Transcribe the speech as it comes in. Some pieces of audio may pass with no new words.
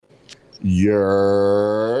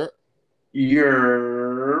Your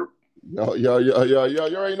You're yo. You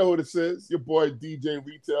already know who this is. Your boy DJ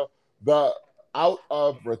Retail, the out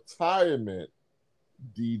of retirement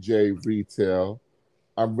DJ Retail.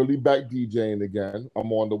 I'm really back DJing again.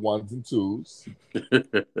 I'm on the ones and twos, aka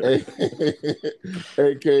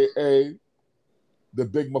the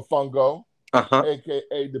Big Mafungo, uh-huh.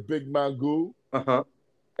 aka the Big Mangu, Uh-huh.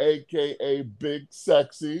 aka Big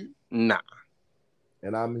Sexy, Nah.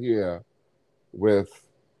 and I'm here with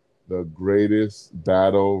the greatest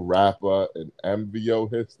battle rapper in MVO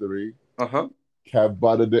history. Uh-huh. Kev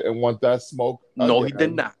Butter didn't want that smoke No, he did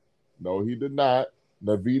again. not. No, he did not.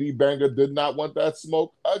 Navidi Banger did not want that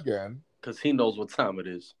smoke again. Because he knows what time it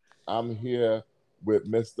is. I'm here with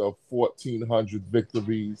Mr. 1400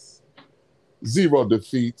 victories, zero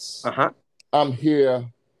defeats. Uh-huh. I'm here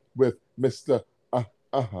with Mr.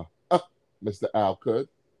 Mr. Alcud.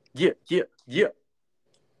 Yeah.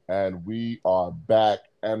 And we are back,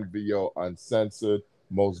 MVO Uncensored,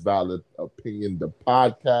 Most Valid Opinion, the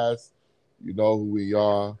podcast. You know who we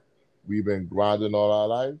are. We've been grinding all our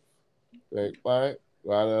life. Right?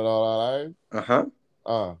 Grinding all our life.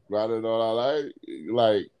 Grinding all our life.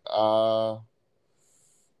 All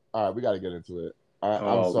right, we got to get into it.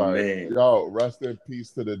 I'm sorry. Man. Yo, rest in peace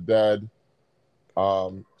to the dead.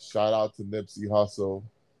 Shout out to Nipsey Hussle.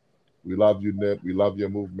 We love you, Nip. We love your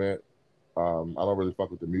movement. I don't really fuck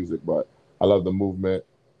with the music, but I love the movement.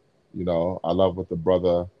 You know, I love what the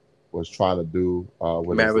brother was trying to do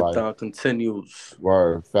with his life. Marathon continues.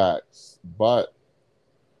 Word, facts. But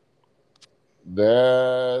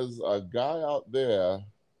there's a guy out there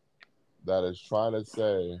that is trying to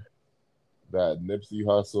say that Nipsey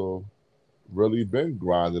Hussle really been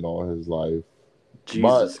grinding all his life.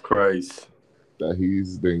 Jesus Christ. That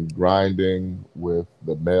he's been grinding with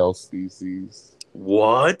the male species.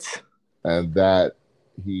 What? And that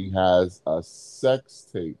he has a sex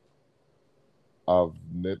tape of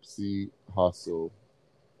Nipsey Hussle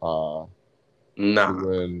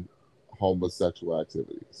doing homosexual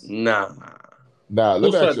activities. Nah. Now,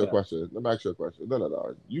 let me ask you a question. No.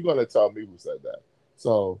 You're going to tell me who said that.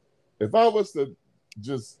 So, if I was to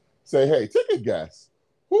just say, hey, take a guess.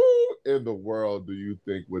 Who in the world do you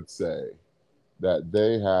think would say that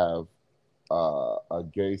they have a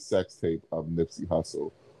gay sex tape of Nipsey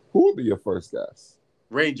Hussle? Who would be your first guess?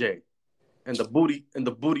 Ray J and the booty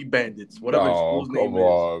bandits, whatever his school's name is. Come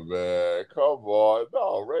on, man. Come on.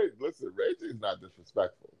 No, Ray J's not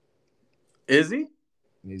disrespectful. Is he?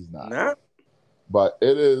 He's not. Nah. But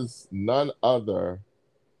it is none other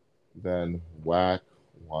than Whack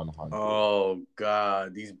 100. Oh,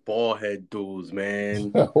 God. These bald head dudes,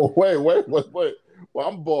 man. Wait. Well,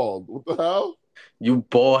 I'm bald. What the hell? You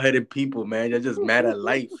bald-headed people, man. You're just mad at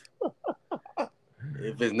life.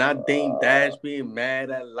 If it's not Dame Dash being mad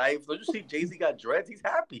at life, don't you see Jay-Z got dreads? He's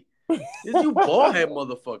happy. It's you bald-head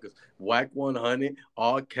motherfuckers. Whack 100,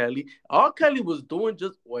 R. Kelly. R. Kelly was doing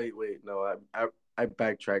just... Wait. No, I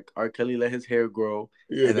backtrack. R. Kelly let his hair grow.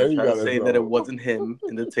 Yeah, and then tried to say that it wasn't him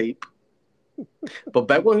in the tape. But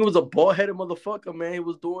back when he was a bald-headed motherfucker, man, he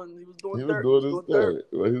was doing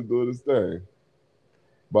his thing.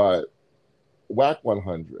 But Whack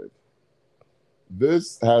 100.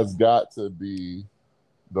 This has got to be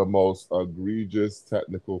the most egregious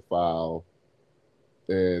technical foul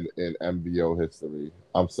in MVO history.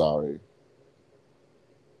 I'm sorry.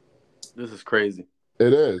 This is crazy.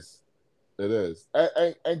 It is.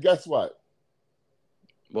 And guess what?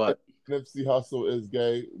 What? If Nipsey Hussle is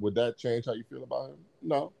gay, would that change how you feel about him?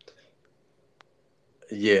 No.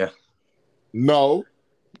 Yeah. No.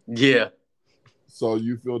 Yeah. So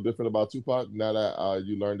you feel different about Tupac now that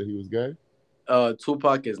you learned that he was gay?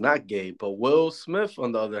 Tupac is not gay, but Will Smith,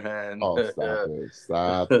 on the other hand... Oh,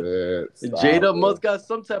 stop it. Jada must got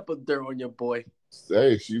some type of dirt on your boy.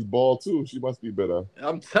 Hey, she's bald too. She must be bitter.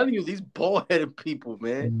 I'm telling you, these bald-headed people,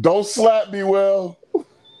 man. Don't slap me, Will.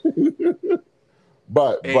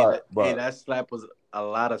 But that slap was a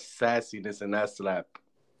lot of sassiness in that slap.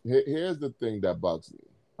 Here's the thing that bugs me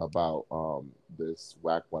about this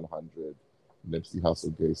Whack 100 Nipsey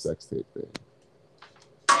Hussle gay sex tape thing.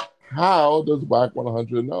 How does Whack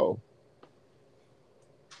 100 know?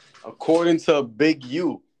 According to Big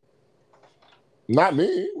U. Not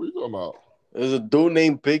me. What are you talking about? There's a dude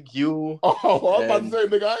named Big U. Oh, I was about to say,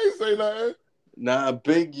 nigga, I ain't say nothing. Nah,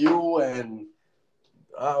 Big U and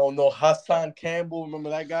I don't know, Hassan Campbell.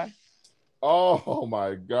 Remember that guy? Oh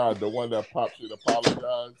my God, the one that Pop should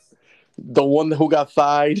apologize. The one who got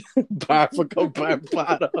fired by Africa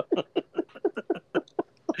Bambaataa.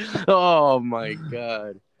 Oh my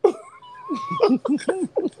God.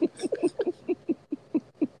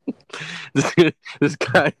 this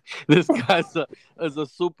guy, this guy's is a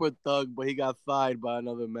super thug, but he got fired by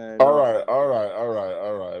another man. All No. right, all right, all right,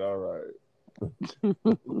 all right, all right.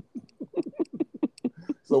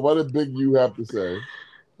 So what did Big U have to say?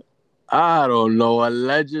 I don't know.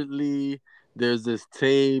 Allegedly, there's this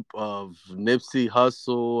tape of Nipsey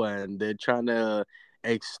Hussle, and they're trying to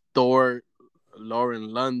extort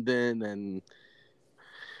Lauren London, and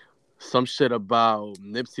some shit about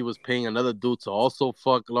Nipsey was paying another dude to also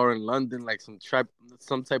fuck Lauren London, like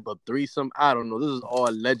some type of threesome. I don't know. This is all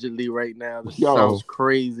allegedly right now. This sounds Yo,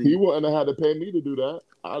 crazy. he wouldn't have had to pay me to do that.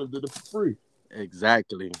 I'd have did it for free.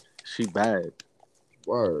 Exactly. She bad.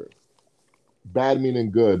 Word. Bad meaning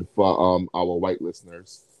good for our white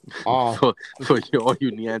listeners. for all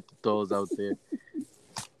you Neanderthals out there.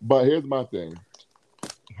 But here's my thing.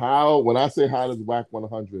 When I say how does Whack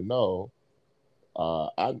 100 know?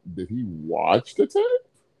 Did he watch the tape?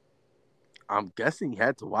 I'm guessing he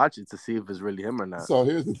had to watch it to see if it's really him or not. So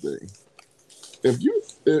here's the thing.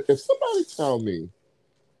 If somebody tell me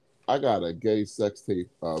I got a gay sex tape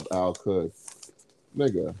of Al Kud,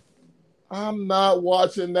 nigga, I'm not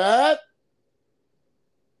watching that.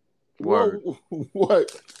 Word.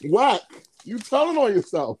 What? Whack. You telling on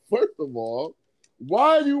yourself, first of all.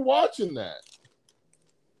 Why are you watching that?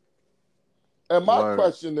 And my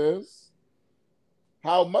question is,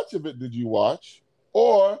 how much of it did you watch?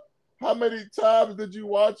 Or how many times did you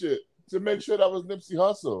watch it to make sure that was Nipsey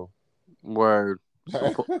Hussle? Word.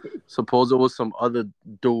 Suppose it was some other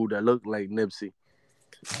dude that looked like Nipsey.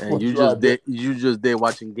 And you just did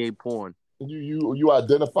watching gay porn. You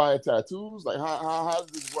identifying tattoos? Like how does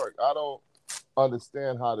this work? I don't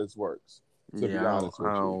understand how this works. To be honest with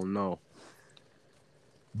you, I don't know.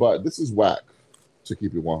 But this is Whack. To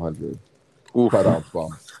keep it 100. Oof.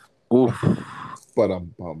 But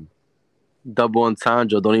I'm bum. Double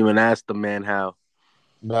entendre. Don't even ask the man how.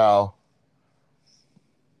 Now,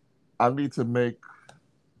 I need to make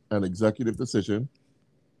an executive decision.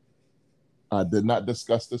 I did not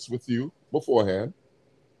discuss this with you beforehand.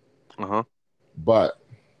 But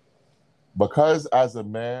because as a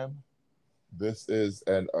man, this is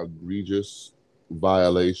an egregious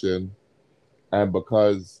violation, and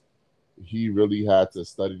because he really had to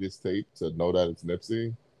study this tape to know that it's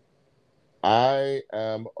Nipsey, I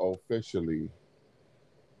am officially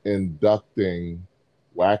inducting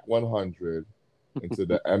Whack 100 into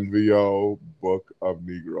the MVO Book of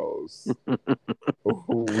Negroes.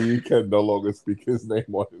 We can no longer speak his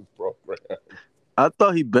name on his program. I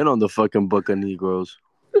thought he'd been on the fucking Book of Negroes.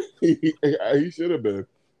 He should have been.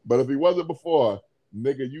 But if he wasn't before,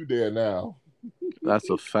 nigga, you there now. That's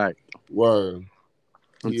a fact. Word.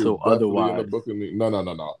 Until otherwise. In the Book of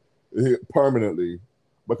No. Permanently.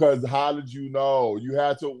 Because how did you know? You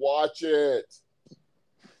had to watch it.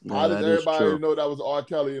 Yeah, how does everybody know that was R.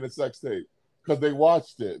 Kelly in a sex tape? Because they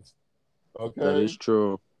watched it. Okay? That is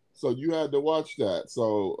true. So you had to watch that.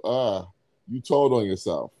 So you told on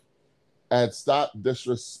yourself. And stop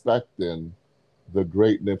disrespecting the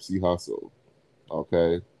great Nipsey Hussle.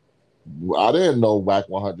 Okay? I didn't know Whack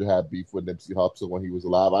 100 had beef with Nipsey Hussle when he was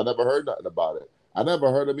alive. I never heard nothing about it. I never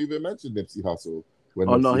heard him even mention Nipsey Hussle.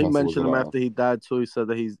 He mentioned him after he died too. He said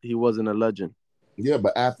that he wasn't a legend. Yeah,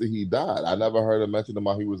 but after he died, I never heard him mention him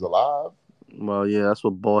while he was alive. Well, yeah, that's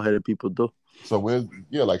what bald-headed people do. So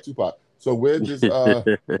like Tupac. So where does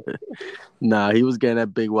Nah, he was getting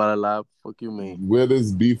that big while alive. Fuck you mean? Where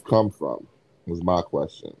does beef come from? Was my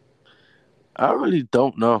question. I really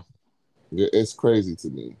don't know. It's crazy to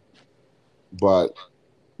me. But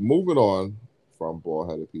moving on from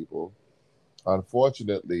bald-headed people,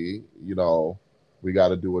 unfortunately, we got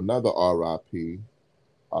to do another RIP.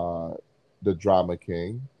 The Drama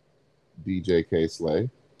King, DJ Kay Slay.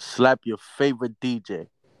 Slap your favorite DJ.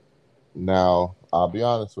 Now, I'll be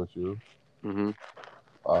honest with you. Mm-hmm.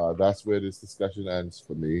 That's where this discussion ends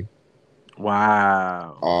for me.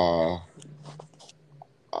 Wow.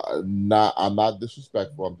 I'm not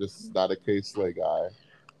disrespectful. I'm just not a Kay Slay guy.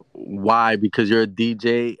 Why? Because you're a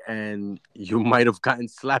DJ and you might have gotten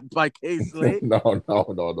slapped by Kay Slay? No.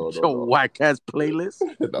 Your whack ass playlist?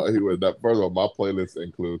 No, he was not. First of all, my playlist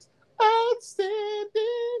includes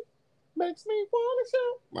Outstanding, Makes Me Wanna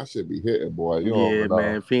Shout. My shit be hitting, boy. Yeah,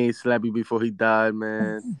 man. If he ain't slapped you before he died,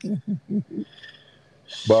 man.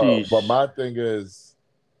 But my thing is,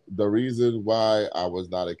 the reason why I was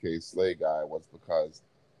not a Kay Slay guy was because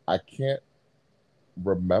I can't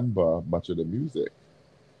remember much of the music.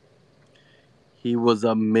 He was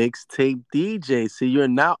a mixtape DJ. See, you're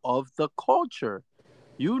not of the culture.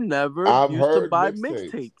 You never used to buy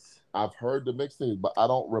mixtapes. I've heard the mixtapes, but I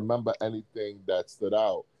don't remember anything that stood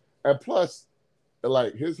out. And plus,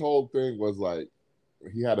 like, his whole thing was like,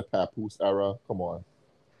 He had a Papoose era. Come on.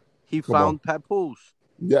 He Come on. found Papoose.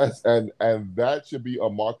 Yes, and that should be a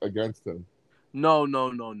mark against him. No.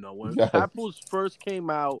 When Yes. Papoose first came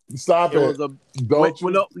out, Stop it it. was a Don't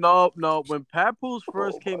when, you? no. When Papoose Oh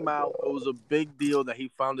first came my out, it was a big deal that he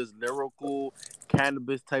found this lyrical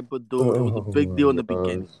cannabis type of God. dude. It was a Oh big deal in my the gosh.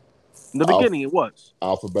 beginning. In the beginning, it was.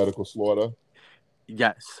 Alphabetical slaughter.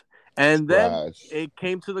 Yes. And then Trash. it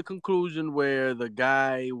came to the conclusion where the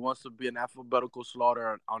guy wants to be an alphabetical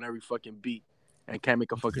slaughter on every fucking beat and can't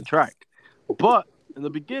make a fucking track. But in the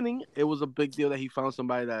beginning, it was a big deal that he found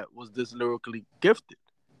somebody that was this lyrically gifted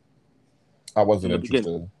I in wasn't the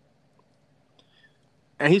beginning. interested.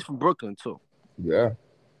 And he's from Brooklyn too, Yeah.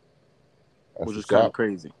 That's which is what's kind of up.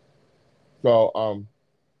 crazy. So,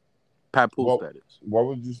 Papoose, what that is. what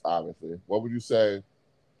would you what would you say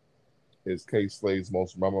is K Slade's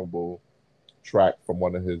most memorable track from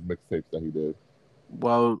one of his mixtapes that he did?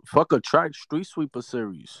 Well, fuck a track, Street Sweeper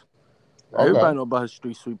series. Okay, Everybody know about his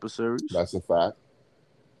Street Sweeper series. that's a fact.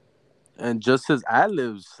 And just his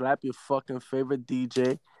ad-libs, slap your fucking favorite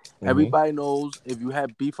DJ. Everybody knows if you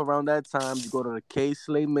have beef around that time, you go to the K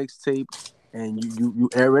Slade mixtape and you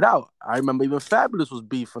air it out. I remember even Fabulous was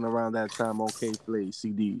beefing around that time on K Slade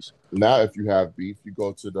CDs. Now, if you have beef, you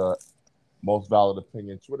go to the Most Valid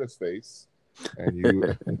Opinion Twitter space and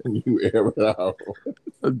you you air it out.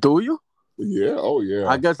 Do you? Yeah, oh yeah.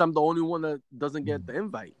 I guess I'm the only one that doesn't get the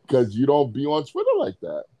invite. Because you don't be on Twitter like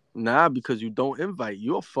that. Nah, because you don't invite.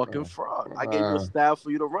 You're a fucking fraud. I gave you a staff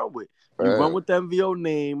for you to run with. You run with the MVO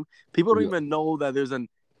name. People don't even know that there's an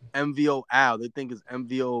MVO Al. They think it's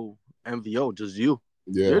MVO, just you.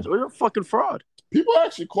 Yeah. You're a fucking fraud. People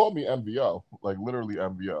actually call me MVO, like literally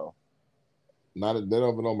MVO. They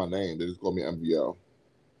don't even know my name. They just call me MVO.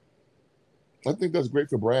 I think that's great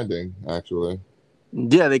for branding, actually.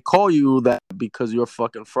 Yeah, they call you that because you're a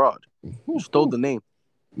fucking fraud. You stole the name.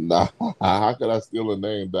 Nah, how could I steal a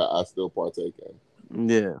name that I still partake in?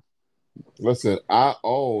 Yeah. Listen, I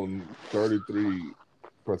own 33%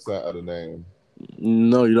 of the name.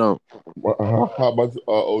 No, you don't. How much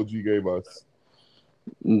OG gave us?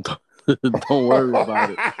 Don't worry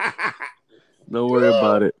about it. Don't worry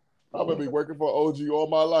about it. I'm gonna be working for OG all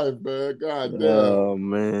my life, man. God damn. Oh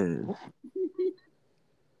man.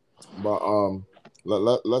 But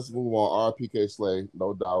let's move on. RPK Slay,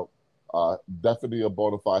 no doubt. Definitely a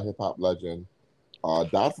bona fide hip hop legend.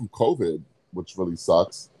 Died from COVID, which really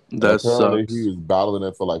sucks. That apparently sucks. he was battling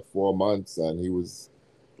it for like 4 months, and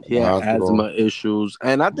he had asthma issues,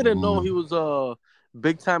 and I didn't know he was a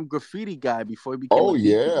big time graffiti guy before he became.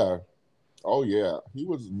 Oh yeah, he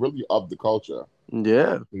was really of the culture.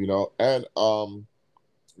 Yeah, you know, and no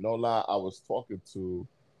lie, I was talking to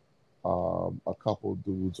a couple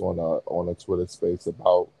dudes on a Twitter space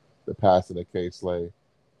about the passing of K Slay,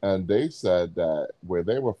 and they said that where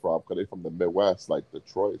they were from, because they're from the Midwest, like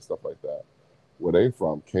Detroit, stuff like that. Where they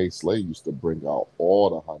from, K Slay used to bring out all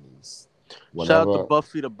the honeys. Shout out to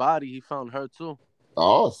Buffy the Body. He found her too.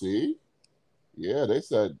 Oh, see? Yeah, they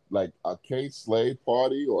said like a K Slay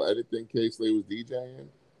party or anything K Slay was DJing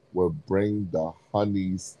would bring the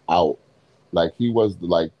honeys out. Like he was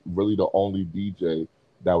like really the only DJ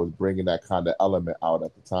that was bringing that kind of element out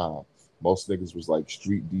at the time. Most niggas was like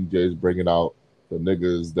street DJs bringing out the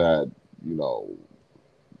niggas that, you know,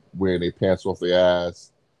 wearing their pants off their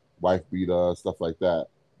ass, wife beater, stuff like that.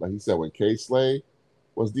 But he said when K Slay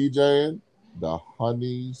was DJing, the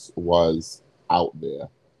honeys was out there.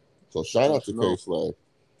 So shout out to K Slay.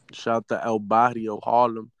 Shout out to El Barrio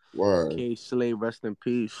Harlem. Word. K Slay, rest in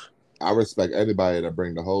peace. I respect anybody that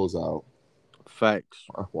bring the hoes out. Facts.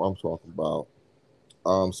 That's what I'm talking about.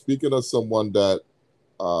 Speaking of someone that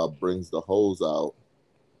brings the hoes out,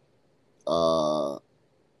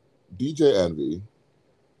 DJ Envy.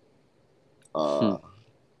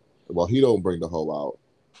 Well, he don't bring the hoe out.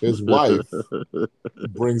 His wife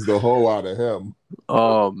brings the hoe out of him.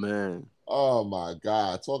 Oh man. Oh my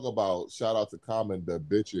God. Talk about shout out to Common the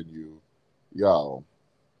bitching you. Yo.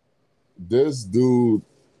 This dude,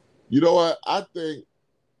 you know what? I think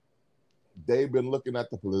they've been looking at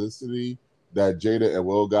the publicity that Jada and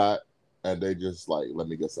Will got, and they just like, let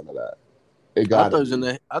me get some of that. I thought it was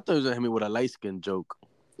gonna hit me with a light skin joke.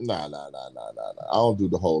 Nah. I don't do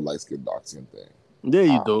the whole light skin, dark skin thing. Yeah,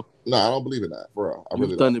 you do. No, I don't believe in that, for real.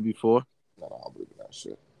 You've done it before. No, I don't believe in that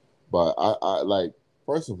shit. But I like,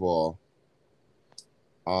 first of all,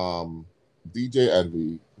 DJ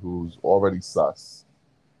Envy, who's already sus.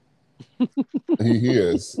 he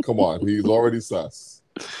is. Come on, he's already sus.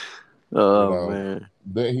 Oh man.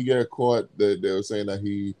 Then he get caught. They were saying that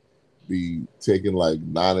he be taking like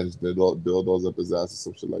 9-inch dildos up his ass or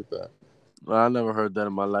some shit like that. I never heard that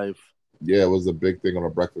in my life. Yeah, it was a big thing on the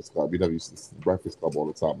Breakfast Club. You never used to listen to the Breakfast Club all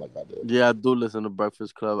the time like I did. Yeah, I do listen to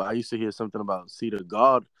Breakfast Club. I used to hear something about Cedar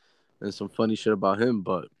God and some funny shit about him,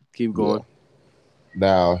 but keep Yeah. going.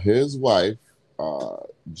 Now, his wife,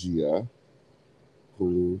 Gia,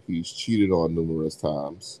 who he's cheated on numerous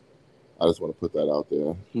times. I just want to put that out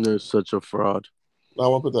there. You're such a fraud. I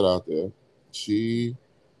want to put that out there. She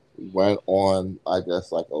went on, I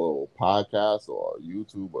guess, like a little podcast or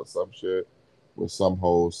YouTube or some shit with some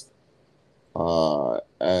host,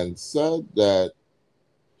 and said that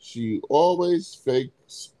she always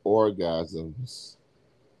fakes orgasms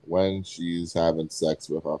when she's having sex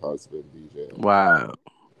with her husband, DJ. Wow.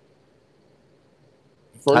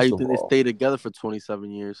 How First you of think they all, stayed together for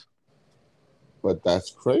 27 years? but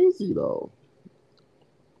that's crazy though,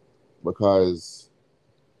 because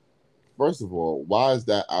first of all, why is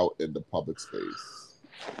that out in the public space?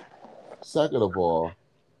 Second of all,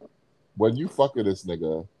 when you fucking this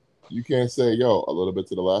nigga, you can't say, yo, a little bit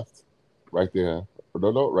to the left, right there.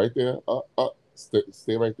 No, right there.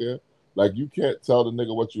 Stay right there. Like you can't tell the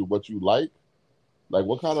nigga what you like. Like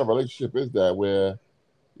what kind of relationship is that where,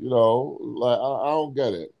 like I don't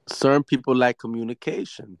get it. Certain people lack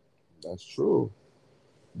communication. That's true.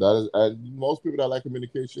 That is, and most people that like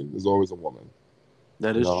communication is always a woman.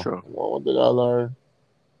 That is true. One thing I learned,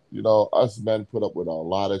 us men put up with a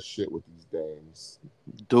lot of shit with these dames.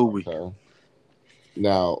 Do we? Okay?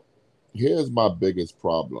 Now, here's my biggest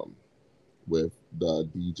problem with the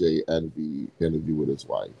DJ Envy interview with his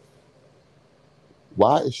wife.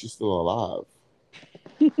 Why is she still alive?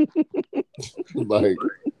 Like,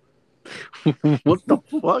 what the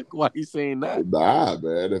fuck? Why are you saying that? Nah,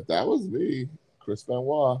 man. If that was me, Chris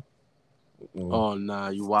Benoit. Oh, nah,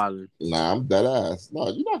 you wildin'. Nah, I'm dead ass. No,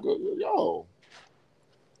 you're not good. Yo,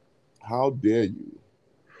 how dare you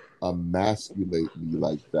emasculate me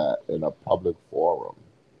like that in a public forum?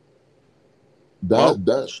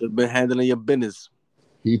 That should have been handling your business.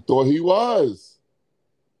 He thought he was.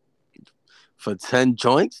 For 10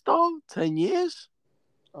 joints, though? 10 years?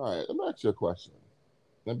 All right, let me ask you a question.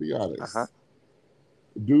 Let me be honest.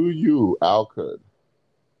 Do you, Alkud,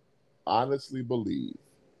 honestly believe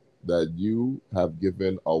that you have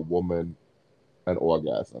given a woman an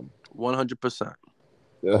orgasm? 100%.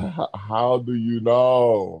 How do you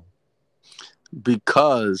know?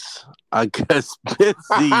 Because I guess busy.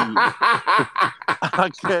 I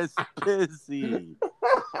guess busy.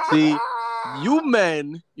 See, you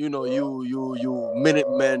men, you minute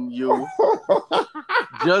men, you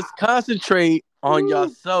just concentrate on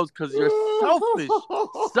yourselves because you're selfish.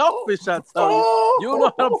 Selfish, I tell you. You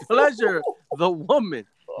know how to pleasure the woman.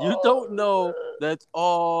 You don't know that's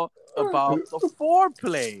all about the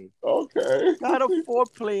foreplay. Okay. Gotta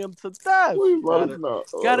foreplay him to death. Please let us know.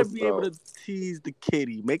 Gotta be able to tease the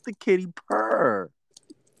kitty. Make the kitty purr.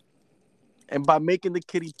 And by making the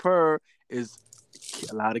kitty purr is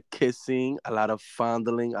a lot of kissing, a lot of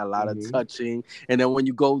fondling, a lot of touching. And then when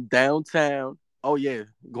you go downtown, oh yeah,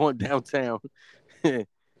 going downtown.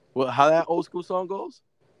 Well, how that old school song goes?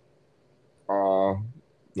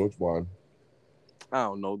 Which one? I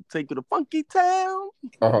don't know. Take you to Funky Town.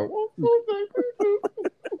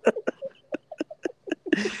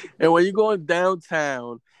 And when you're going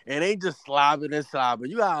downtown, it ain't just slobbing and slobbing.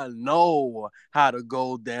 You gotta know how to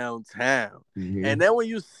go downtown. And then when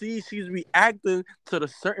you see she's reacting to the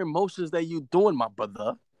certain motions that you doing, my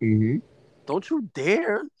brother, don't you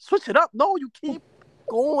dare switch it up. No, you keep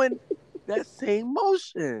going that same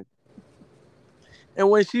motion. And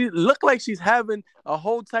when she look like she's having a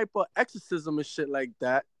whole type of exorcism and shit like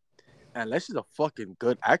that, unless she's a fucking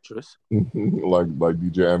good actress, like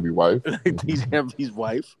DJ Envy's wife, like DJ Envy's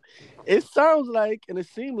wife, it sounds like and it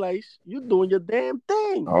seems like you doing your damn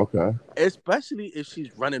thing. Okay. Especially if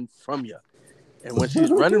she's running from you, and when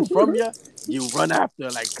she's running from you, you run after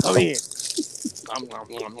her like, come here.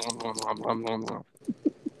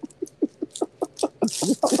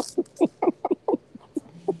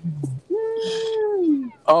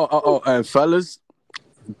 And fellas,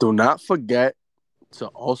 do not forget to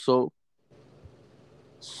also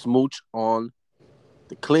smooch on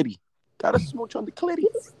the clitty. Gotta smooch on the clitty.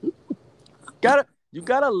 You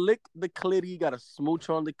gotta lick the clitty. You gotta smooch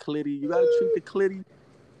on the clitty. You gotta treat the clitty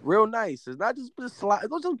real nice. It's not just slob.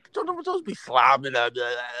 Don't just be slobbing.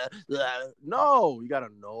 No, you gotta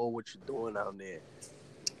know what you're doing down there,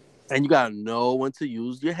 and you gotta know when to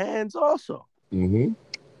use your hands also.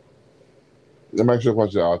 Let me ask you a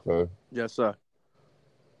question, Arthur. Yes, sir.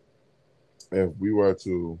 If we were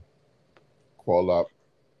to call up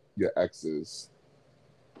your exes,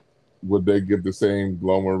 would they give the same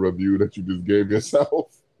glowing review that you just gave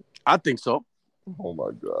yourself? I think so. Oh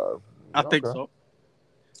my God. I think so.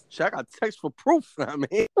 Shit, I got text for proof. I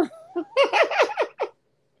mean,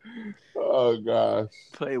 Oh gosh.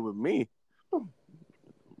 play with me.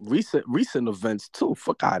 Recent events too.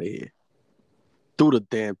 Fuck out of here. Do the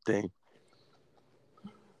damn thing.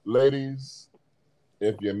 Ladies,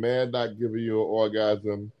 if your man not giving you an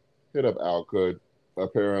orgasm, hit up Al Kud.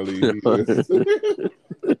 Apparently he is.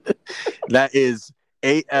 That is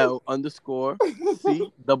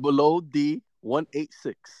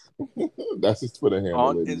AL_COOD186 That's his Twitter handle,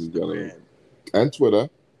 on ladies and gentlemen. Instagram And Twitter.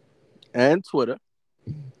 and Twitter.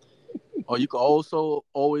 Or you can also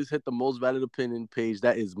always hit the Most Valid Opinion page.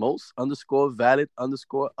 That is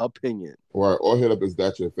most_valid_opinion. Or hit up Is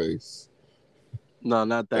That Your Face? No,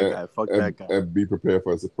 not that guy. Fuck that guy. And be prepared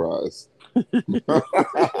for a surprise.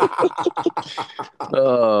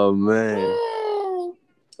 Oh, man.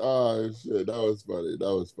 Oh shit, that was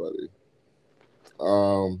funny.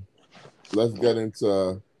 Let's get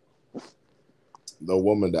into the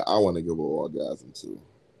woman that I want to give an orgasm to.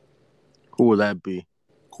 Who would that be?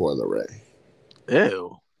 Coi Leray.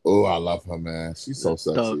 Ew. Oh, I love her, man. She's so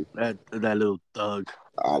sexy. That little thug.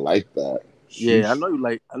 I like that. Yeah, I know you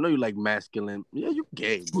like masculine. Yeah, you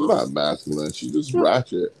gay, bro. She's not masculine. She just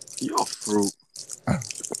ratchet. You're a fruit.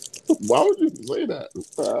 Why would you say that?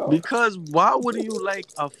 Because why wouldn't you like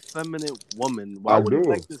a feminine woman? Why would you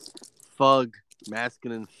like this thug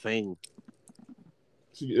masculine thing?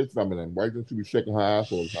 She is feminine. Why don't you be shaking her ass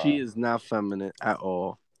all the time? She is not feminine at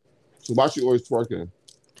all. So why she always twerking?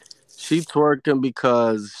 She twerking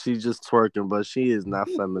because she's just twerking, but she is not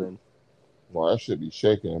feminine. Well, that should be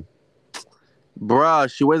shaking.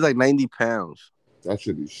 Bruh, she weighs like 90 pounds. That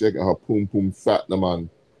should be shaking her poom fat, the man.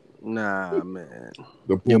 Nah, man.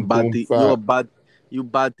 The poom fat. You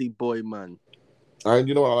body boy, man. And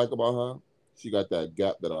you know what I like about her? She got that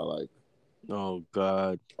gap that I like. Oh,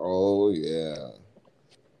 God. Oh, yeah.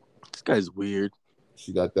 This guy's weird.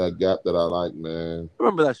 She got that gap that I like, man.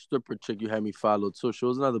 Remember that stripper chick you had me follow, too? She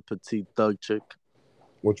was another petite thug chick.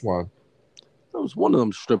 Which one? That was one of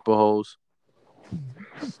them stripper hoes.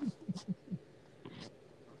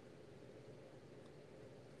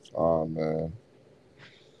 Oh, man.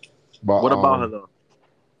 But, what about her, though?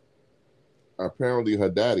 Apparently her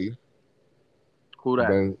daddy. Who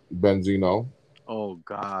that? Benzino. Oh,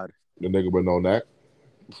 God. The nigga with no neck.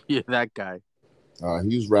 Yeah, that guy.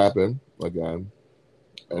 He's rapping again.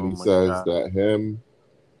 And he says that him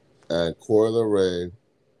and Coi Leray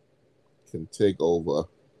can take over.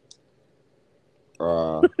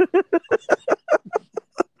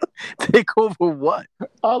 Take over what?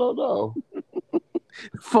 I don't know.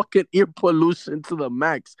 Fucking ear pollution to the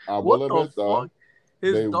max. What the fuck? Though,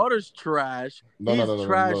 His daughter's trash. He's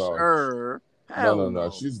trash her. No.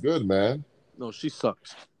 She's good, man. No, she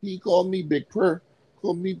sucks. He called me Big Purr.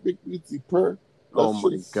 Called me Big Weezy Purr. Oh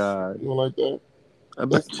my God. You don't like that? I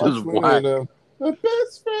bet just whack. My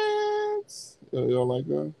best friends. You don't like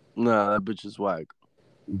that? Nah, that bitch is whack.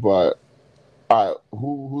 But all right,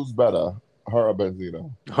 who's better? Her or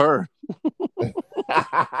Benzino? Her.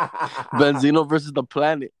 Benzino versus the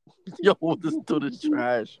planet. Yo, this dude is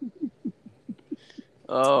trash.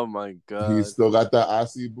 Oh my God. He still got that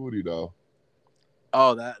IC booty though.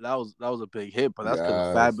 Oh, that was a big hit, but that's because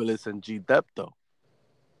of Fabulous and G-Dep though.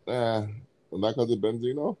 Not because of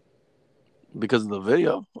Benzino? Because of the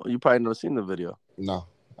video? You probably never seen the video. No,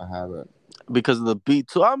 I haven't. Because of the beat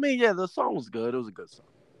too. I mean, yeah, the song was good. It was a good song.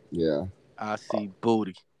 Yeah. I see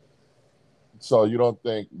booty. So you don't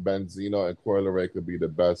think Benzino and Coi Leray could be the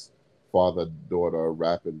best father-daughter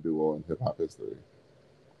rapping duo in hip-hop history?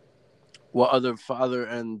 What other father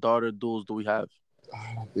and daughter duels do we have?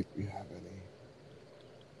 I don't think we have any.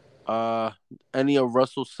 Any of Run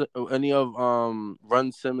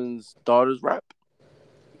Simmons' daughters rap?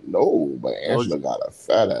 No, but Angela got a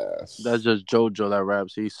fat ass. That's just JoJo that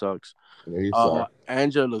raps. He sucks. Yeah, he sucks.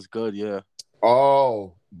 Angela looks good, yeah.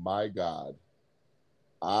 Oh my God.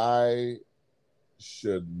 I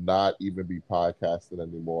should not even be podcasting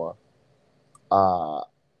anymore.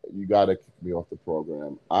 You gotta kick me off the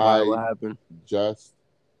program. What happened? Just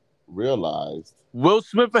realized Will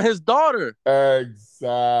Smith and his daughter.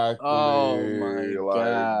 Exactly. Oh my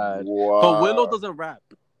God. What? But Willow doesn't rap.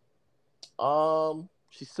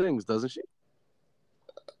 She sings, doesn't she?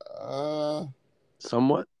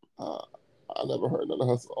 Somewhat. I never heard none of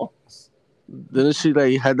her songs. Didn't she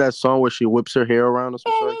had that song where she whips her hair around or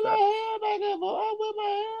something like that?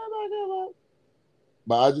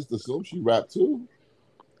 But I just assume she rapped too.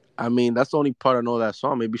 I mean, that's the only part I know of that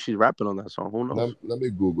song. Maybe she's rapping on that song. Who knows? Let me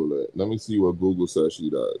Google it. Let me see what Google says she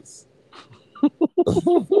does.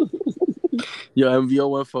 Yo, MVO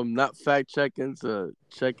went from not fact checking to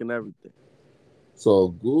checking everything. So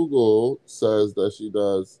Google says that she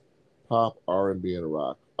does pop, R&B, and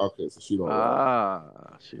rock. Okay, so she don't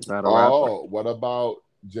rap. She's not a rapper. Oh, what about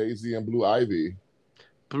Jay-Z and Blue Ivy?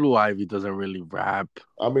 Blue Ivy doesn't really rap.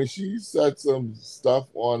 I mean, she said some stuff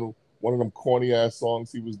on one of them corny ass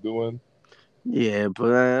songs he was doing. Yeah,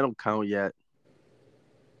 but I don't count yet.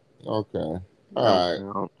 Okay. All I don't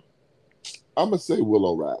right. count. I'm gonna say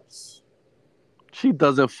Willow raps. She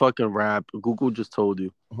doesn't fucking rap. Google just told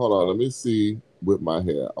you. Hold on, let me see Whip My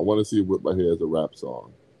Hair. I want to see if Whip My Hair is a rap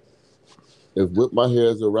song. If Whip My Hair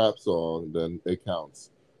is a rap song, then it counts.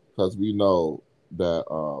 Because we know that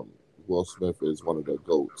Will Smith is one of the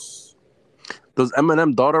GOATs. Does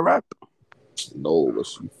Eminem daughter rap? No, but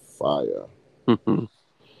she fire.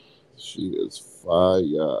 She is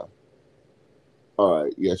fire. All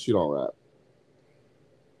right, yeah, she don't rap.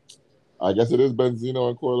 I guess it is Benzino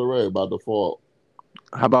and Coi Leray by default.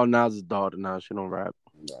 How about Nas's daughter? Nah, she don't rap.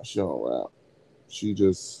 Nah, she don't rap. She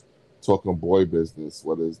just talking boy business.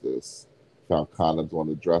 What is this? Found condoms on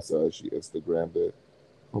the dresser. She Instagrammed it.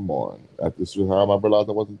 Come on. At this time, I realized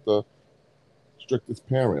I wasn't the strictest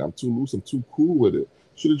parent. I'm too loose. I'm too cool with it.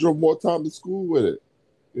 Should have drove more time to school with it.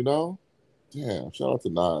 You know? Damn. Shout out to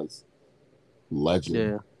Nas. Legend.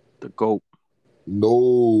 Yeah, the GOAT.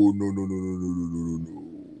 No.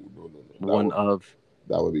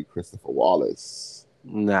 That would be Christopher Wallace.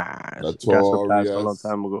 Nah, Notorious. she got surpassed a long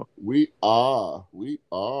time ago. We are.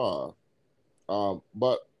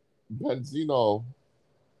 But Benzino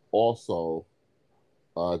also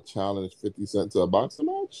challenged 50 Cent to a boxing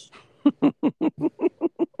match.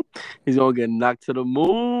 He's gonna get knocked to the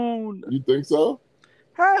moon. You think so?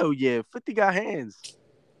 Hell yeah, 50 got hands.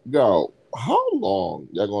 Yo, how long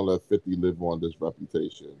y'all gonna let 50 live on this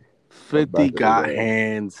reputation? 50 got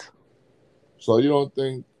hands. So you don't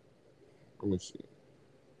think? Let me see.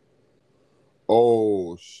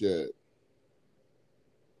 Oh shit!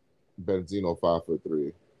 Benzino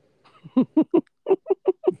 5'3".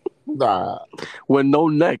 Nah. With no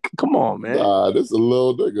neck. Come on, man. Nah, this is a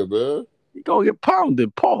little nigga, man. You gonna get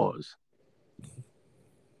pounded. Pause.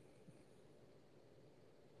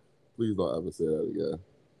 Please don't ever say that again.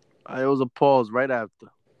 It was a pause right after.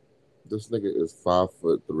 This nigga is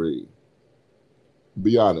 5'3".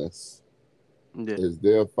 Be honest. Yeah. Is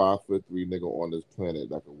there a 5'3" nigga on this planet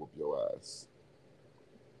that can whoop your ass?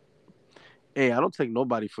 Hey, I don't take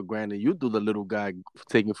nobody for granted. You do the little guy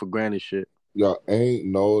taking for granted shit. Yo, ain't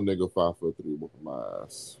no nigga 5'3" whooping my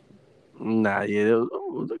ass. Nah, yeah,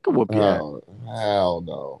 they can whoop your ass. Hell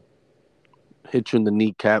no. Hit you in the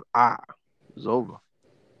kneecap. It's over.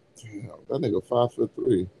 Damn, that nigga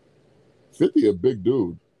 5'3". 50 a big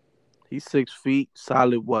dude. He's 6 feet,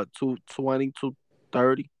 solid. What, 220,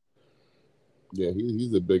 230? Yeah,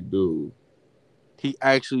 he's a big dude. He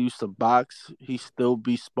actually used to box. He still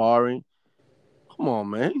be sparring. Come on,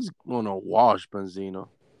 man. He's gonna wash Benzino.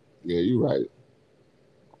 Yeah, you're right.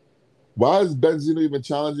 Why is Benzino even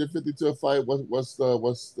challenging 50 to a fight? What's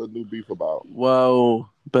the new beef about?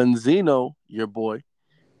 Well, Benzino, your boy,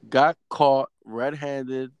 got caught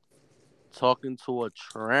red-handed talking to a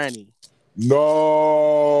tranny.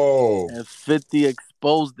 No. And 50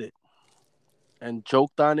 exposed it and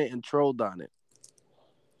joked on it and trolled on it.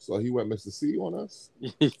 So he went Mr. C on us?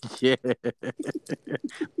 Yeah.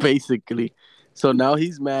 Basically. So now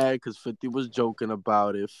he's mad because 50 was joking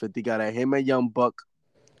about it. 50 got at him and Young Buck.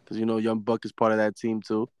 Because, you know, Young Buck is part of that team,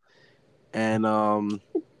 too. And, team?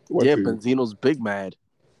 Benzino's big mad.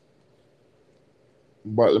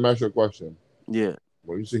 But let me ask you a question. Yeah.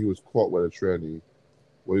 When you say he was caught with a tranny,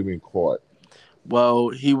 what do you mean caught? Well,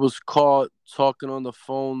 he was caught talking on the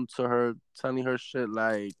phone to her, telling her shit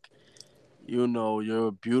like, you know,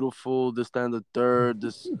 you're beautiful, this, that, and the third.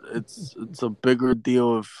 It's a bigger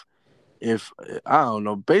deal if I don't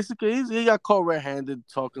know. Basically, he got caught red-handed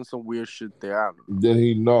talking some weird shit there. I don't know. Did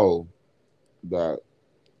he know that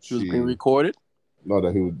she was being recorded? No,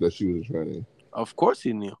 that she was a tranny. Of course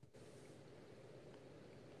he knew.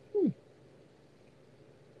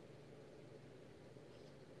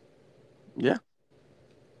 Yeah.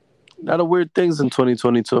 A lot of weird things in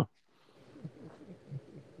 2022.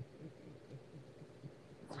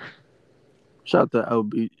 Shout out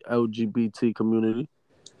to LGBT community.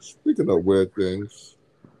 Speaking of weird things,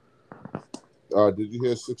 did you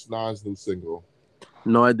hear 6ix9ine's new single?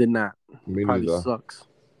 No, I did not. Me probably neither. Sucks.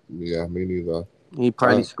 Yeah, me neither. He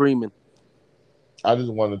probably screaming. I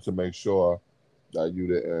just wanted to make sure that you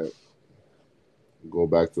didn't go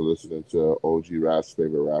back to listening to OG Rap's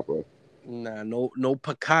favorite rapper. Nah, no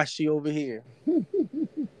Pakashi over here.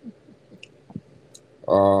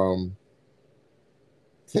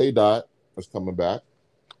 K Dot is coming back.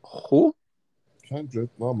 Who? Kendrick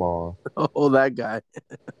Lamar. Oh, that guy.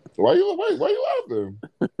 Why you laughing?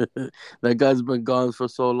 That guy's been gone for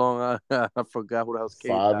so long. I forgot what else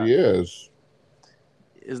came 5 years.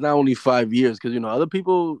 It's not only 5 years because other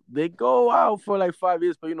people they go out for like 5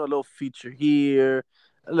 years, but a little feature here,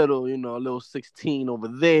 a little a little 16 over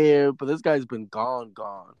there. But this guy's been gone.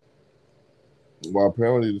 Well,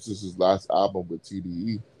 apparently this is his last album with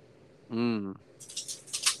TDE.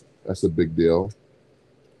 That's a big deal.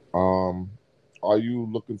 Are you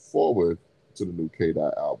looking forward to the new K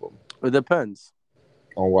Dot album? It depends.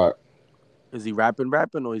 On what? Is he rapping,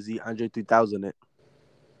 or is he Andre 3000 it?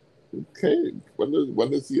 Okay. When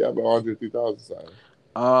does he have an Andre 3000 sign?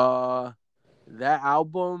 That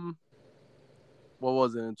album. What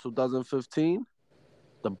was it in 2015?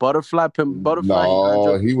 The Butterfly Pimp Butterfly.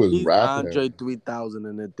 No, he was he's rapping. Andre 3000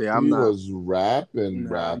 in it. There, He was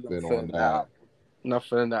rapping on that. Not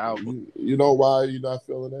feeling the album. You know why you're not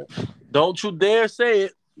feeling it? Don't you dare say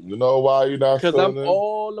it. You know why you're not feeling it? Because I'm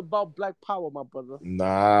all about Black Power, my brother.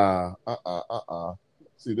 Nah.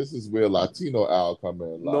 See, this is where Latino Al come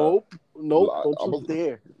in. Nope. Don't you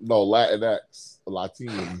dare. No, Latinx,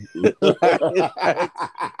 Latino.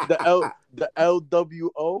 the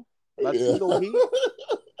LWO, Latino Heat.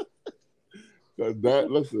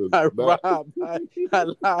 Listen. I rob, I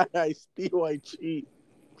lie, I steal, I cheat.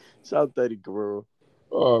 Shout out Eddie Guerrero.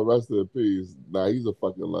 Oh, rest in peace. Nah, he's a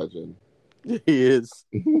fucking legend. He is.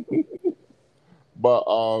 But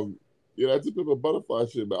that typical Butterfly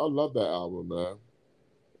shit, man. I love that album,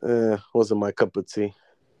 man. Wasn't my cup of tea.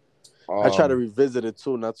 I tried to revisit it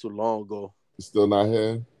too, not too long ago. Still not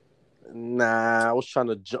here? Nah, I was trying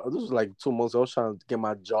to. This was like 2 months ago. I was trying to get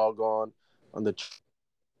my jog on the.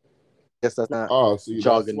 Guess that's not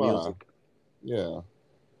jogging music. Yeah,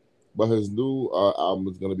 but his new album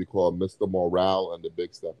is gonna be called Mr. Morale and the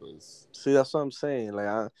Big Steppers. See, that's what I'm saying.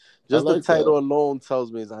 Like, the title alone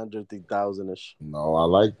tells me it's 130,000-ish. No, I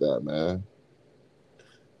like that, man.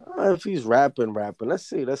 If he's rapping, let's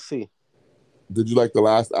see. Did you like the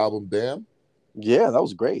last album, Damn? Yeah, that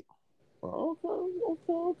was great.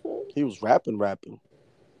 Okay. He was rapping. All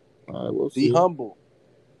right, we'll see. Be humble.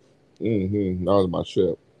 That was my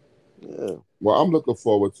shit. Yeah. Well, I'm looking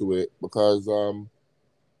forward to it because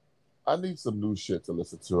I need some new shit to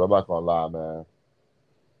listen to. I'm not gonna lie, man.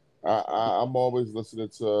 I'm always listening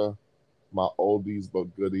to my oldies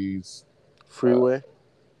but goodies. Freeway.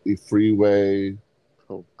 The Freeway.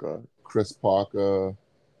 Oh God. Chris Parker.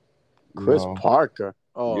 Parker.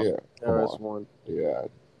 Oh yeah. RS1. Yeah.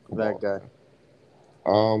 That guy.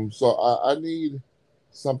 So I need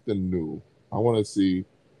something new. I want to see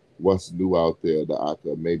what's new out there that I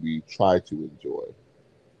could maybe try to enjoy.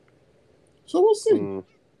 So we'll see.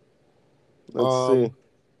 Let's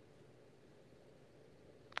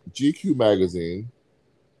see. GQ magazine.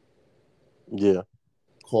 Yeah.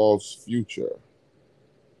 Calls Future.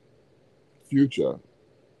 Future.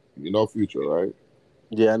 You know Future, right?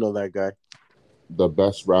 Yeah, I know that guy. The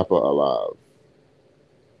best rapper alive.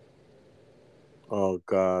 Oh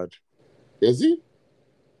God. Is he?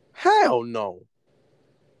 Hell no.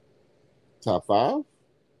 Top 5?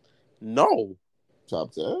 No.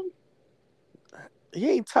 Top 10? He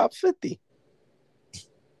ain't top 50.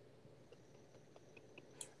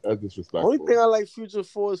 That's disrespectful. Only thing I like Future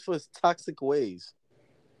for is for his toxic ways.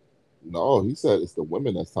 No, he said it's the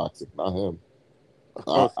women that's toxic, not him.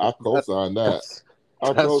 I co-sign that.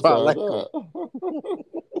 That's why I like that.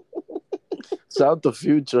 Shout out to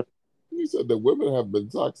Future. He said the women have been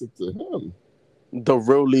toxic to him. The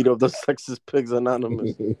real leader of the Sexist Pigs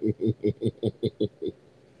Anonymous.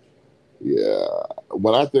 Yeah.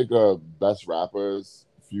 When I think of best rappers,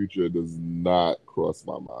 Future does not cross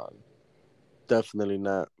my mind. Definitely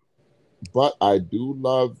not. But I do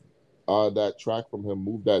love that track from him,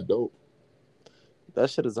 Move That Dope. That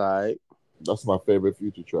shit is alright. That's my favorite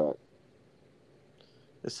Future track.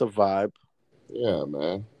 It's a vibe. Yeah,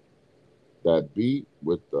 man. That beat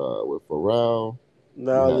with Pharrell.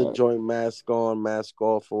 Now the joint mask on, mask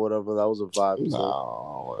off, or whatever. That was a vibe.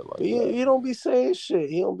 No, like he don't be saying shit.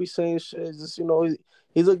 It's just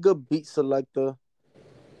he's a good beat selector,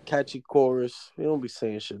 catchy chorus. He don't be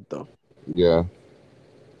saying shit though. Yeah,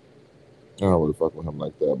 I don't really fuck with him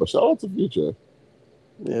like that. But shout out to Future.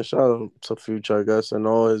 Yeah, shout out to Future, I guess, and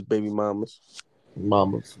all his baby mamas,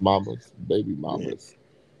 baby mamas. Yeah.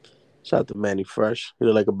 Shout out to Manny Fresh. He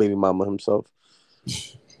look like a baby mama himself.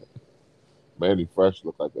 Manny Fresh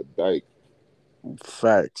look like a dyke.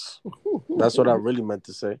 Facts. That's what I really meant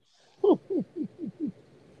to say.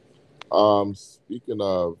 Speaking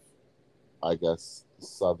of, I guess,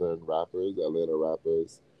 Southern rappers, Atlanta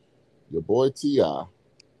rappers, your boy T.I.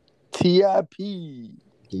 T.I.P.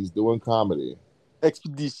 He's doing comedy.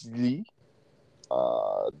 Expeditiously.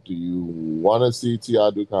 Do you want to see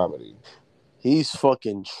T.I. do comedy? He's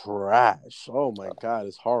fucking trash. Oh my god,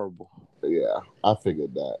 it's horrible. Yeah, I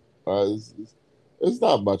figured that. It's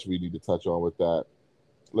not much we need to touch on with that.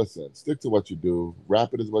 Listen, stick to what you do.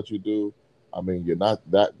 Rap it is what you do. I mean, you're not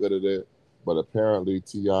that good at it, but apparently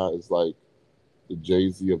T.I. is like the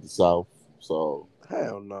Jay-Z of the South. So,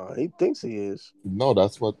 Hell no, he thinks he is. no,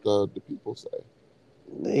 that's what the people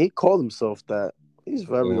say. He called himself that. He's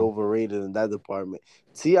very Yeah. overrated in that department.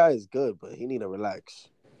 T.I. is good, but he need to relax.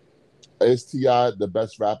 Is T.I. the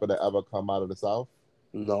best rapper to ever come out of the South?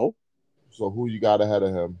 No, So who you got ahead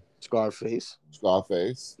of him? Scarface,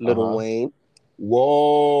 Scarface. Lil Wayne.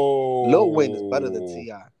 Whoa. Lil Wayne is better than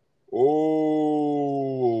T.I.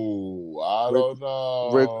 Oh, I Rick, don't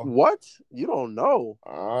know. what? You don't know.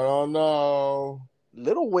 I don't know.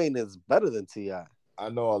 Lil Wayne is better than T.I. I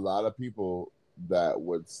know a lot of people that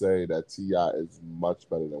would say that T.I. is much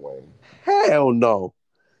better than Wayne. Hell no.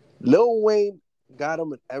 Lil Wayne got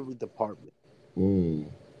him in every department,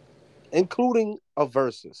 including a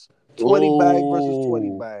versus. 20 bag versus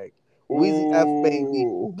 20 bag. Weezy F baby.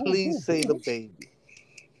 Please say the baby.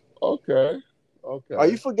 Okay. Are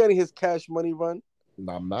you forgetting his Cash Money run?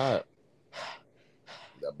 No, I'm not.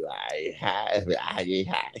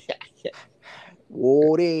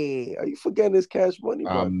 Woody. Are you forgetting his Cash Money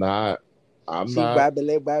run? I'm not. She rabbit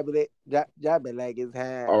it, jab it like his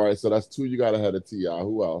hand. All right, so that's two you got ahead of T.I.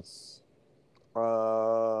 Who else?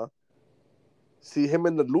 See, him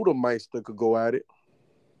and the Ludameister could go at it.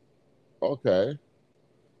 Okay.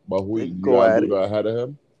 But who you go got at Luda ahead of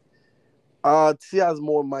him? T.I.'s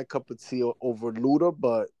more my cup of tea over Luda,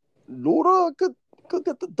 but Luda could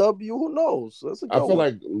get the W. Who knows? That's a good I feel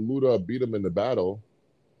like Luda beat him in the battle.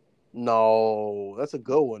 No, that's a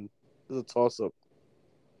good one. It's a toss-up.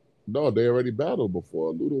 No, they already battled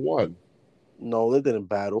before. Luda won. No, they didn't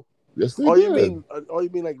battle. Yes, they did. You mean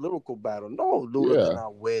like lyrical battle? No, Luda did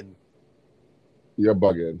not win. You're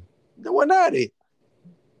bugging. They went at it.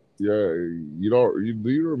 Yeah, do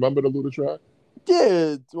you remember the Luda track?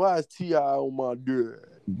 Yeah, why is T.I. on my dick?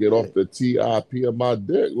 Get off the T.I.P. of my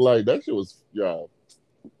dick. Like, that shit was, yeah.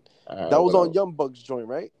 That was on Young Buck's joint,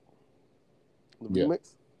 right? The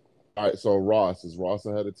remix? All right, so Ross. Is Ross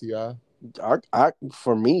ahead of T.I.?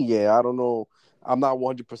 For me, yeah. I don't know. I'm not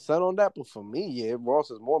 100% on that, but for me, yeah,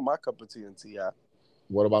 Ross is more my cup of tea than T.I.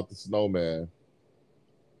 What about the Snowman?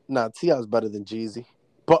 Nah, T.I.'s better than Jeezy.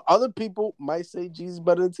 But other people might say Jeezy's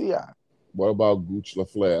better than T.I. What about Gucci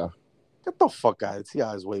LaFleur? Get the fuck out of here.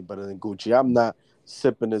 T.I. is way better than Gucci. I'm not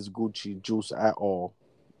sipping this Gucci juice at all.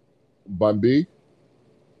 Bun B?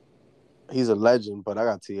 He's a legend, but I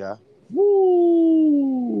got T.I.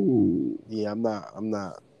 Woo! Yeah, I'm not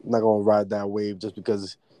gonna ride that wave just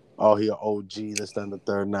because he an OG, this, that, and the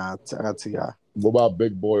third. Nah, I got T.I. What about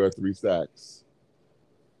Big Boy or 3 Stacks?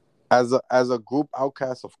 As a group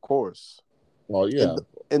outcast, of course. Oh yeah.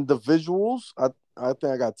 Individuals, I think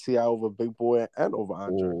I got T.I. over Big Boy and over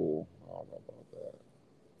Andre. Oh, I don't know about that.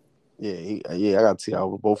 Yeah, I got T.I.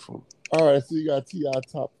 over both of them. All right, so you got T.I.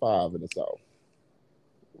 top 5 in the South.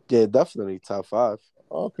 Yeah, definitely top 5.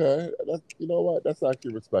 Okay, you know what? That's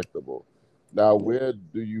actually respectable. Now, where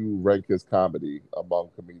do you rank his comedy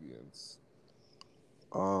among comedians?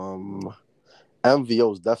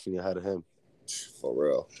 MVO is definitely ahead of him. For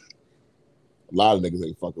real. A lot of niggas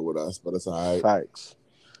ain't fucking with us, but it's all right. Facts.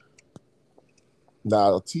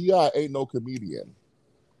 Now, T.I. ain't no comedian,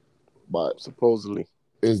 but supposedly.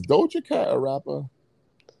 Is Doja Cat a rapper?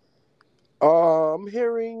 I'm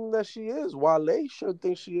hearing that she is. Wale sure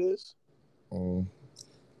think she is.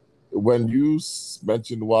 When you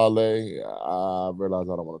mentioned Wale, I realized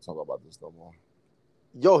I don't want to talk about this no more.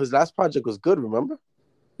 Yo, his last project was good, remember?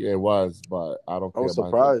 Yeah, it was, but I don't care about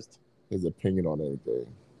surprised. His opinion on anything.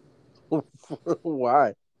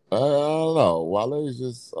 Why? I don't know. Wale is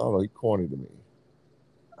just, I don't know, he's corny to me.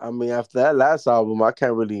 I mean, after that last album, I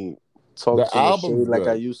can't really talk to the shade like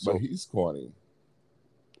I used to. But he's corny.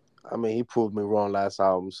 I mean, he proved me wrong last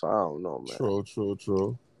album, so I don't know, man.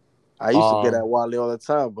 True. I used to get at Wale all the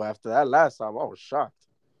time, but after that last album, I was shocked.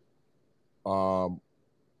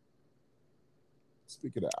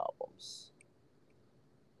 Speaking of albums,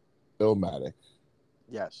 Illmatic.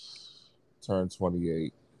 Yes. Turned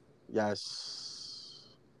 28. Yes.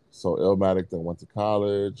 So Illmatic then went to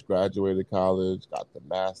college, graduated college, got the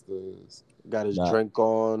master's. Got his drink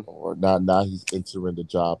on. Or now he's entering the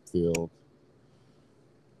job field.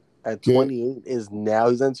 At 28 he's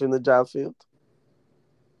entering the job field?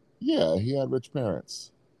 Yeah, he had rich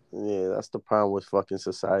parents. Yeah, that's the problem with fucking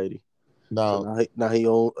society. Now he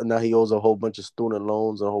owes a whole bunch of student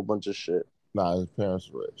loans and a whole bunch of shit. Nah, his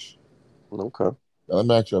parents are rich. Okay. Now, let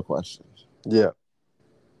me ask you a question. Yeah.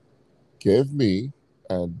 Give me,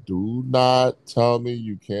 and do not tell me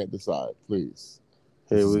you can't decide, please.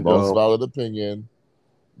 This Here is we most go. valid opinion,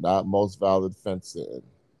 not most valid fencing.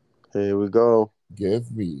 Here we go. Give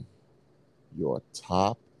me your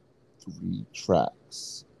top 3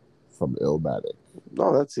 tracks from Illmatic.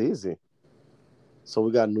 No, that's easy. So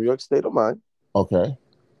we got New York State of Mind, Okay.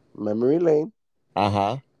 Memory Lane,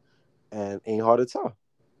 Uh-huh. and Ain't Hard to Tell.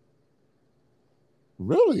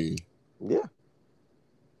 Really? Yeah.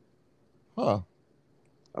 Huh.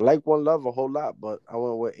 I like One Love a whole lot, but I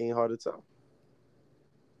went with Ain't Hard to Tell.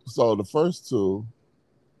 So the first 2,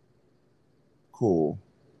 cool.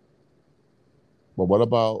 But what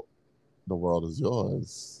about The World Is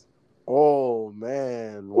Yours? Oh,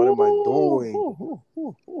 man. What am I doing?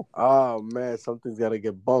 Oh, man. Something's got to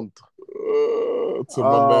get bumped. To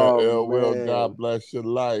my man Oh, Ill Will, man. God bless your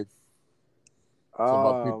life. To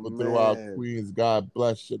my people throughout Queens, God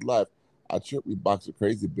bless your life. I trip we boxing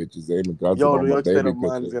crazy bitches, aiming guns Yo, at all New my York State baby of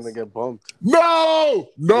Mind is bitches. gonna get bumped. No,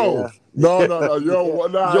 Yeah. yo, Yeah. nah, Yo,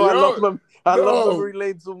 I yo, love Memory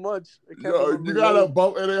Lane too much. I can't yo, believe you Memory gotta Lane.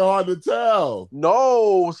 bump. It ain't hard to tell.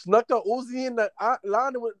 No, Snuck a Uzi in the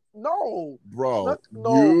line with no, Bro. Snuck,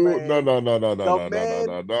 no man. No. The man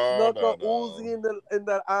snuck a Uzi in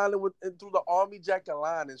that island with and through the Army jacket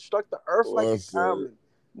line and struck the earth like a common.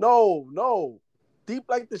 No, deep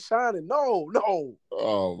like the shining. No.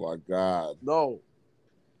 Oh my God. No.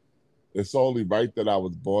 It's only right that I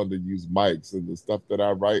was born to use mics, and the stuff that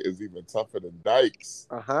I write is even tougher than dikes.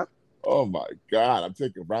 Oh my God. I'm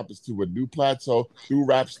taking rappers to a new plateau through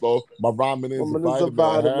rap slow. My rhyming is a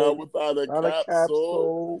vitamin. Hell without a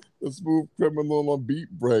capsule. The smooth criminal on beat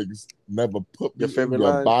breaks. Never put me in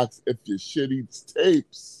your box if your shit eats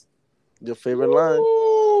tapes. Your favorite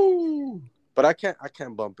line? But I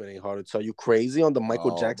can't bump it. Ain't hard to tell. You crazy on the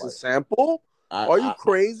Michael Jackson sample? Are you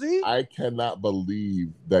crazy? I cannot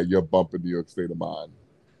believe that you're bumping New York State of Mind.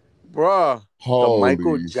 Bruh. Holy the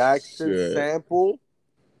Michael Jackson shit. sample.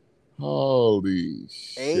 Holy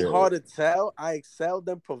shit. Ain't hard to tell. I excelled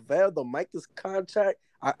and prevailed. The mic is contract.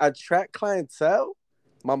 I attract clientele.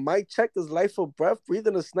 My mic check is life of breath,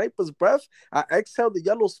 breathing a sniper's breath. I exhale the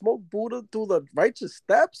yellow smoke Buddha through the righteous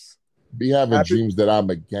steps. Be having dreams that I'm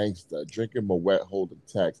a gangster, drinking my wet, holding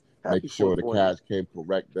text. Make sure the cash came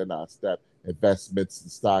correct, then I step. Investments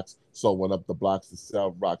and stocks, sewing up the blocks to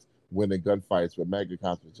sell rocks. Winning gunfights with mega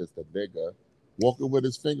cops was just a nigga. Walking with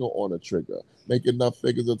his finger on the trigger. Make enough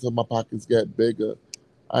figures until my pockets get bigger.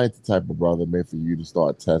 I ain't the type of brother meant for you to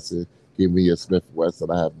start testing. Give me a Smith Wesson,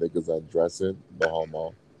 I have niggas undressing. No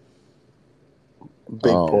homo.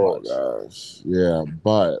 Big pause. My gosh. Yeah,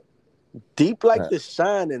 but deep like the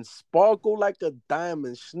shine and sparkle like a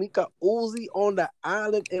diamond. Sneak a Uzi on the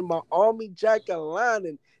island in my army jacket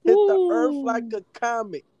lining. Hit the earth like a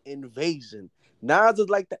comet. Invasion. Nas is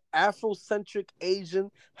like the Afrocentric Asian,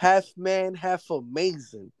 half man, half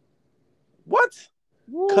amazing. What?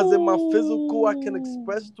 Because in my physical, I can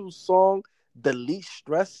express through song the least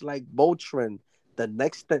stress like Motrin, the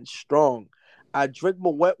next stint strong. I drink my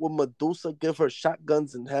wet with Medusa, give her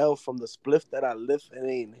shotguns in hell from the spliff that I lift and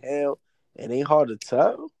inhale. It ain't hard to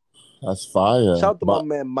tell. That's fire. Shout out to my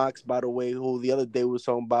man Mox, by the way, who the other day was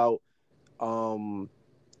talking about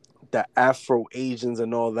the Afro Asians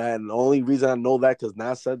and all that. And the only reason I know that because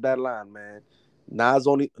Nas said that line, man.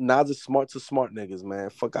 Nas is smart to smart niggas, man.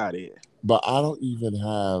 Fuck out of here. But I don't even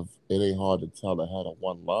have It Ain't Hard to Tell ahead of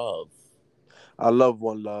One Love. I love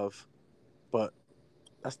One Love, but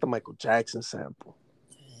that's the Michael Jackson sample.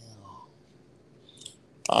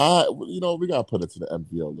 We gotta put it to the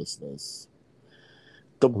MVO listeners.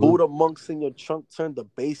 The Buddha monks in your trunk turn the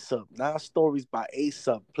bass up. Nas stories by Ace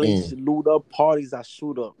Up. Place loot up, parties I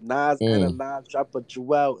shoot up. Nas analyze, drop a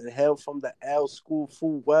jewel. And hell from the L school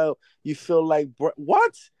food well. You feel like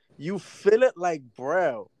what? You feel it like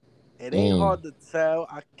Braille. It ain't hard to tell.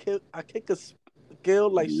 I kick a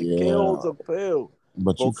skill like Shaquille holds a pill.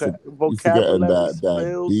 But you forgetting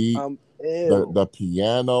that beat, I'm ill. The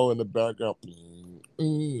piano in the background.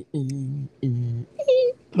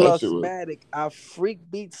 Plusmatic, I freak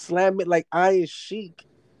beat, slam it like Iron Sheik,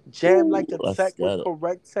 jam like a tech with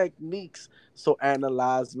correct techniques. So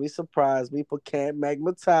analyze me, surprise me, but can't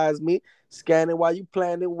magnetize me. Scanning while you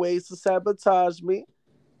planning ways to sabotage me.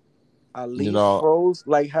 I leave froze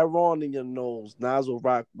like heroin in your nose. Nas will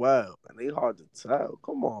rock well, and they hard to tell.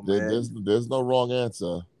 Come on, man. There's no wrong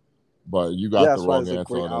answer. But you got the wrong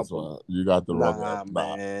answer on this one. You got the wrong answer.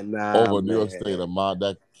 Man. Over New York State of Mind,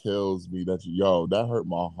 that kills me. That hurt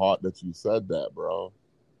my heart that you said that, bro.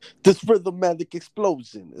 This rhythmatic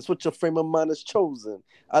explosion is what your frame of mind is chosen.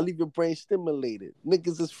 I leave your brain stimulated.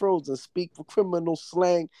 Niggas is frozen. Speak with criminal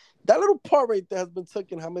slang. That little part right there has been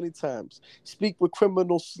taken how many times? Speak with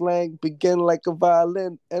criminal slang. Begin like a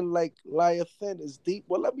violin. End like Leviathan is deep.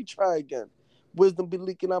 Well, let me try again. Wisdom be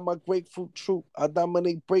leaking out my grapefruit troop. I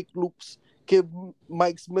dominate break loops. Give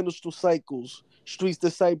Mike's minstrel cycles. Streets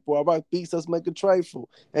disciple. I rock beats that's make a trifle.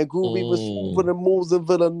 And Groovy was smoother than moves in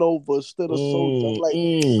Villanova. Instead of soldier, I'm like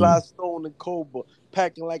Sly Stone and Cobra.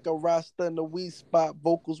 Packing like a Rasta in the weed spot.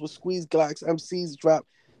 Vocals with squeeze glocks. MCs drop.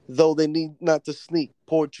 Though they need not to sneak.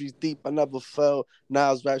 Poetry's deep. I never fell.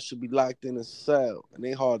 Nas rap should be locked in a cell. And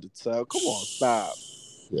they hard to tell. Come on, stop.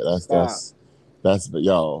 Yeah, Stop. that's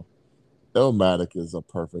yo. Illmatic is a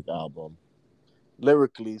perfect album.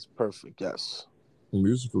 Lyrically, it's perfect, yes.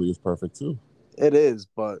 Musically, it's perfect too. It is,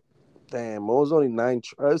 but damn, it was only 9.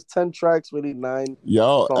 It's 10 tracks, really 9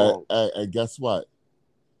 Yo, songs. and guess what?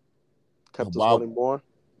 Kept us wanting more.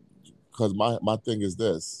 Because my thing is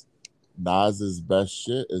this: Nas's best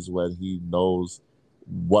shit is when he knows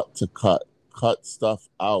what to cut stuff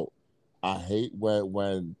out. I hate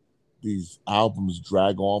when these albums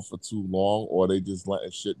drag on for too long, or they just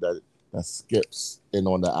letting shit that skips in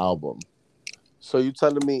on the album. So you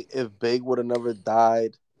telling me if Big would have never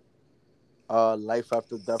died, Life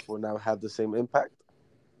After Death would not have the same impact?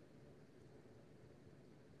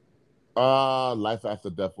 Life After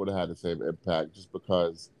Death would have had the same impact just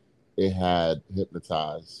because it had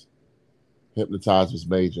Hypnotize. Hypnotize was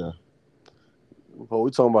major. But we're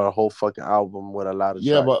talking about a whole fucking album with a lot of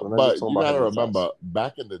yeah, tracks. but you gotta remember,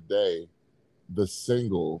 back in the day, the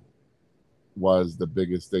single was the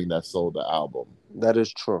biggest thing that sold the album. That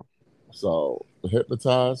is true. So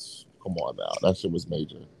Hypnotize, come on now, that shit was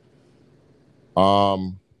major.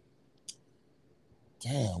 Damn,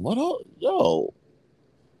 what else? Yo,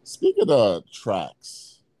 speaking of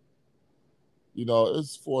tracks, you know,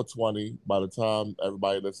 it's 420. By the time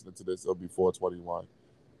everybody listening to this, it'll be 421.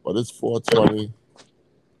 But it's 420.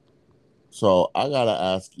 So I gotta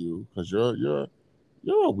ask you, because you're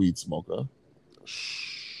a weed smoker.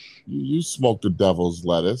 You smoke the devil's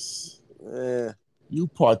lettuce. Yeah. You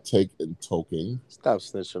partake in toking. Stop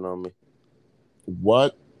snitching on me.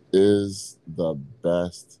 What is the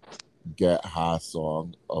best Get High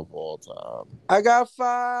song of all time? I got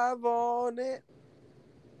 5 on it.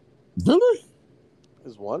 Really?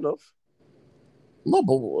 It's one of. No,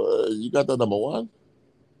 but you got that number 1?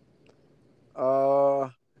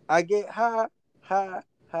 I get high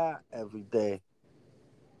every day.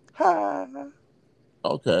 High.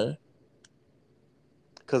 Okay.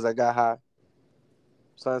 Cause I got high.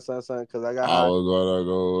 Son, cause I got I high. was gonna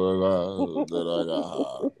go, then I got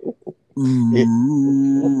high.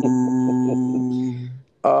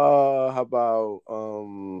 How about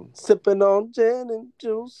sipping on gin and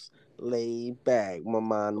juice, lay back, my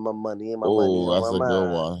mind, my money, and my money. Oh, that's a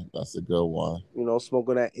good one. That's a good one. You know,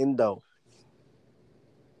 smoking that Indo.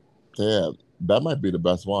 Damn, that might be the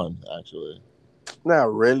best one, actually.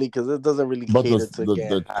 Not really, because it doesn't really cater to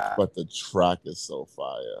get high. But the track is so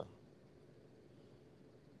fire.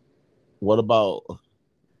 What about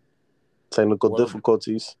technical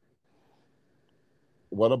difficulties?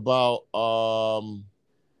 What about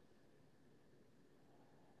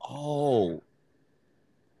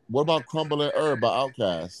what about Crumbling Herb by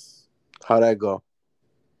Outkast? How'd that go?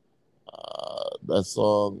 That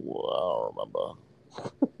song, I don't remember.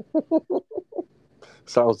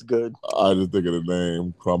 Sounds good. I just think of the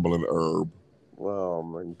name, Crumbling Herb. Oh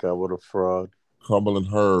my God, what a fraud. Crumbling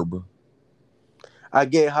Herb. I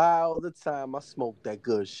get high all the time. I smoke that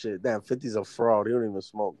good shit. Damn, 50's a fraud. He don't even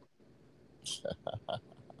smoke.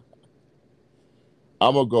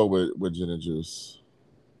 I'm going to go with Gin and Juice.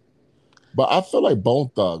 But I feel like Bone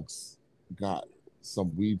Thugs got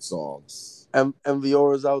some weed songs. And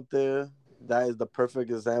viewers out there, that is the perfect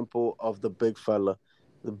example of the big fella.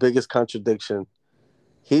 The biggest contradiction.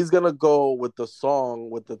 He's going to go with the song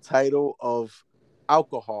with the title of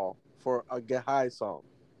Alcohol for a Get High song.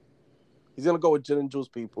 He's going to go with Gin and Juice,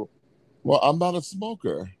 people. Well, I'm not a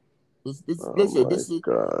smoker. Listen,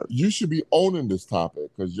 God. You should be owning this topic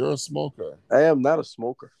because you're a smoker. I am not a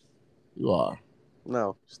smoker. You are.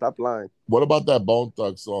 No, stop lying. What about that Bone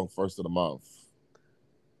Thug song, First of the Month?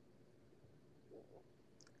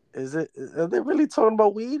 Are they really talking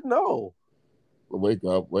about weed? No. Wake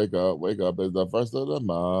up. It's the first of the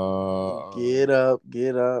month. Get up.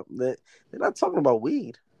 They're not talking about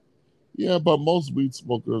weed. Yeah, but most weed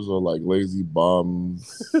smokers are like lazy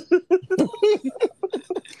bums.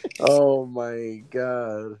 Oh my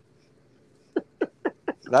God.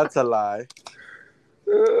 That's a lie.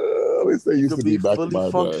 At least they used to be back fully in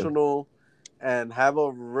my functional and have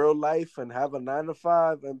a real life and have a 9 to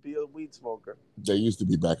 5 and be a weed smoker. They used to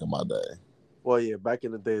be back in my day. Well, yeah, back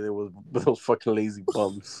in the day, there was those fucking lazy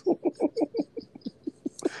bums.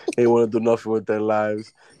 They want to do nothing with their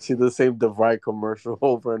lives. See the same DeVry commercial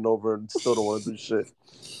over and over and still don't want to do shit.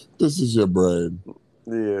 This is your brain.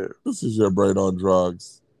 Yeah. This is your brain on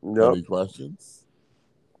drugs. Yep. Any questions?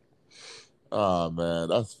 Oh, man,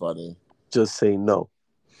 that's funny. Just say no.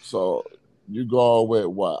 So you go with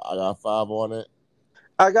what? I got 5 on it?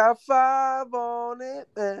 I got 5 on it,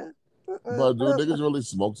 man. But do niggas really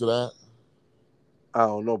smoke to that? I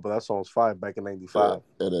don't know, but that song was fire back in 95.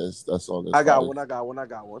 It is. That song is I got fire.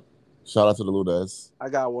 one. Shout out to the Ludes. I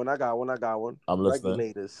got one. I'm listening.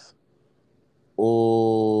 Regulators.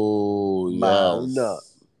 Oh, Mount up.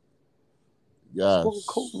 Yes.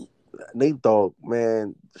 Cool. Nate Dogg,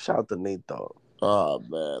 man. Shout out to Nate Dogg. Oh,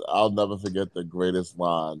 man. I'll never forget the greatest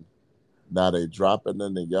line. Now they dropping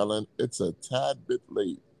and they yelling, it's a tad bit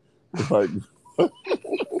late. Like,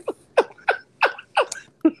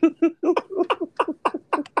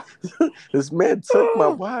 this man took my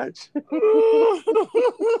watch.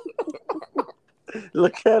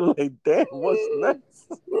 Look at it like, damn, what's next?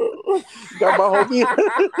 Got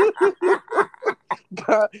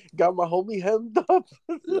my homie hemmed up.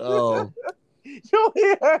 yo, Yo,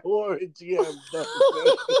 he had Warren G hemmed up.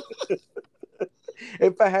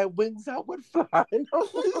 If I had wings, I would fly.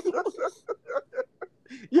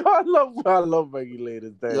 Yo, I love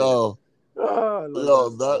regulators. Damn. yo,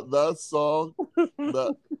 Oh, that song.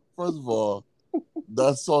 That first of all,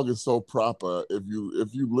 that song is so proper. If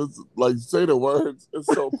you listen, like say the words, it's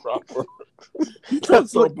so proper.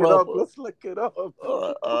 Let's look it up.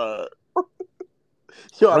 All right.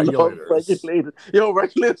 Yo, I love Regulators. regulators. Yo,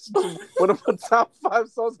 regulators, one of my top 5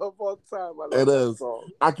 songs of all time. I love It that is. song.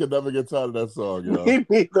 I could never get tired of that song. Yo. Me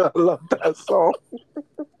neither. I love that song.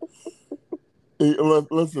 Listen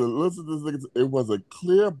to this nigga. It was a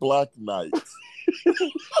clear black night.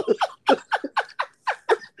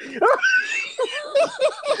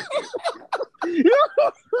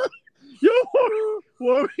 Yo,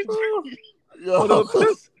 Warren G.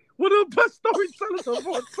 One of the best storytellers of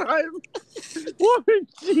all time. Warren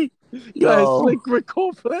G. Guys, slick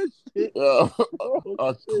record for that shit.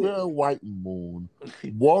 A clear white moon.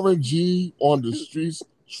 Warren G on the streets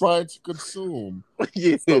trying to consume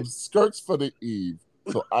some skirts for the eve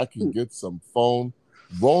so I can get some phone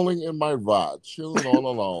rolling in my ride, chilling all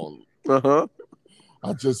alone. Uh-huh.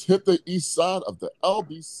 I just hit the east side of the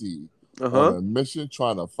LBC on a mission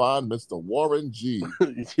trying to find Mr. Warren G.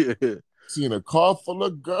 Yeah. Seeing a car full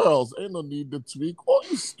of girls, ain't no need to tweak. All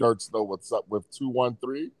you skirts know what's up with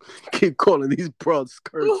 213. Keep calling these broad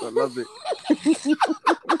skirts. I love it.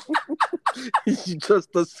 He's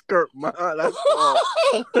just a skirt, man. That's all.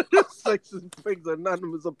 Sexist pigs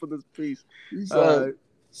anonymous up in this piece. He said,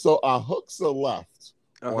 so I hooks a left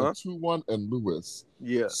on 21 and Lewis.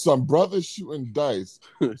 Yeah. Some brothers shooting dice.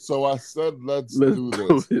 So I said, let's do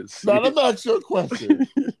this. Now, let me ask you a question.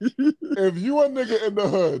 If you a nigga in the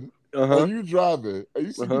hood, and you driving, and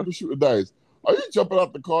you see people shooting dice, are you jumping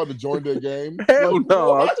out the car to join their game? Hell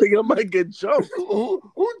no, I'm thinking I might get jumped. Who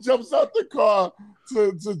jumps out the car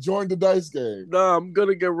to join the dice game? Nah, I'm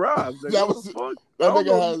gonna get robbed. Like, that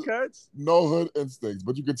nigga has no hood instincts,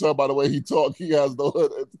 but you can tell by the way he talk, he has no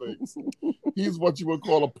hood instincts. He's what you would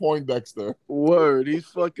call a Poindexter. Word, he's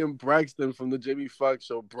fucking Braxton from the Jamie Foxx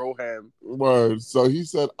show, Broham. Word. So he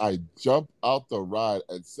said, I jumped out the ride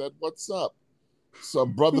and said, what's up?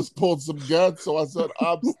 Some brothers pulled some gas, so I said,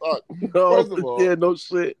 I'm stuck. First of all, no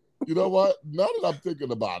shit. You know what? Now that I'm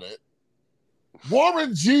thinking about it,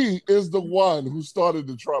 Warren G is the one who started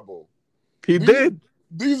the trouble. He did.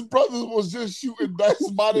 These brothers was just shooting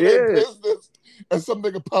dice, minding their business, and some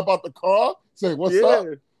nigga pop out the car, say, what's up?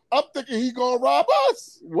 I'm thinking he gonna rob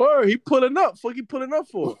us. Word, he pulling up. Fuck, he pulling up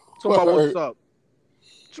for? Talk about what's up.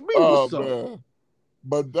 What you mean, what's up? Man.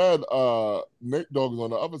 But then Nate Dogg is on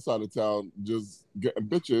the other side of town just getting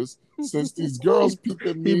bitches since these girls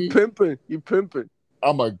peeping me. He pimping.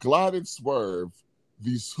 I'm a gliding swerve.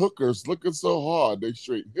 These hookers looking so hard, they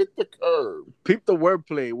straight hit the curb. Peep the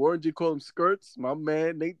wordplay. Warren G call them skirts. My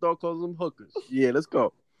man Nate Dogg calls them hookers. Yeah, let's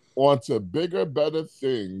go. On to bigger, better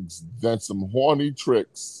things than some horny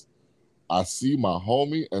tricks. I see my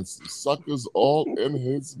homie and some suckers all in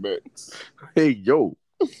his mix. Hey, yo.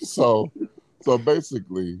 So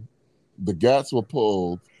basically, the gats were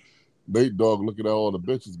pulled. Nate Dogg looking at all the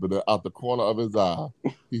bitches, but then out the corner of his eye,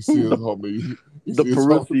 he sees his homie. The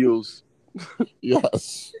peripherals.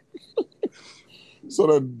 Yes. So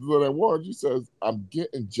then Warren G says, I'm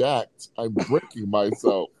getting jacked. I'm breaking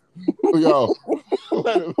myself. Yo.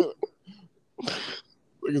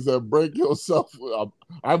 Like I said, break yourself.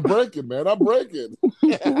 I'm breaking, man. I'm breaking.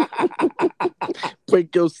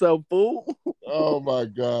 Break yourself, fool. Oh my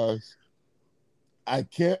gosh. I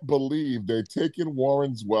can't believe they're taking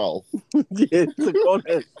Warren's wealth. Yeah, took all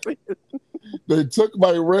that shit. They took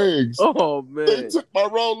my rings. Oh They man. took my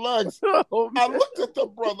Rolex. Oh, I man. looked at the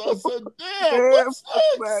brother. I said, damn, Yeah, what's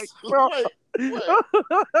back, this? bro.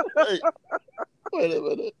 Wait a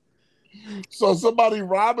minute. So somebody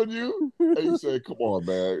robbing you? And you say, come on,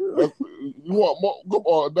 man. You want more? Come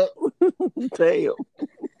on. Damn.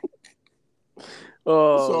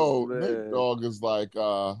 Oh, So man. Nate Dogg is like,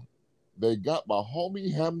 they got my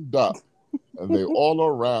homie hemmed up and they all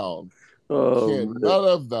around. Oh, Can man. none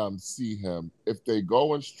of them see him if they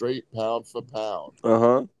going straight pound for pound?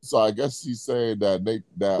 Uh-huh. So I guess he's saying that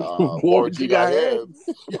Warren Warren G G got hands.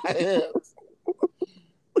 Got hands.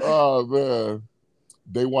 Oh man.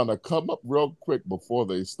 They want to come up real quick before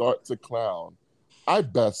they start to clown. I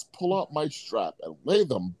best pull out my strap and lay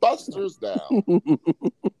them busters down.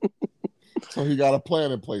 So he got a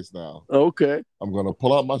plan in place now. Okay. I'm gonna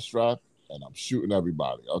pull out my strap and I'm shooting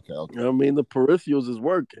everybody. Okay. I mean, the peripherals is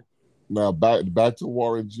working. Now back to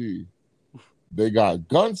Warren G. They got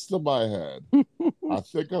guns to my head. I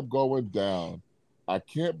think I'm going down. I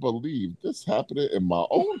can't believe this happening in my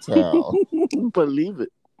own town. Believe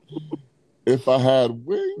it. If I had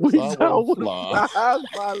wings, I would fly. That's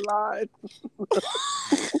my line.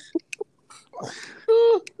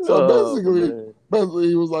 So Oh, basically,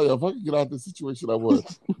 he was like, if I could get out of this situation, I would.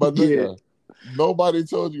 But nigga, nobody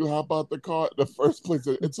told you hop out the car in the first place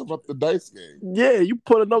to interrupt the dice game. Yeah, you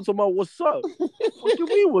put a note about what's up. What you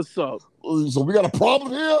mean, what's up? So we got a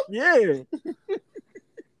problem here? Yeah.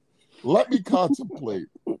 Let me contemplate.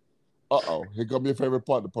 Uh-oh, here comes your favorite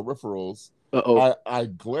part, the peripherals. Uh-oh. I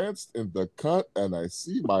glanced in the cut and I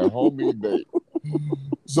see my homie Nate.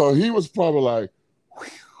 So he was probably like,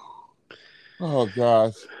 oh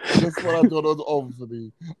gosh, just when I thought it was over for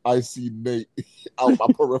me, I see Nate out my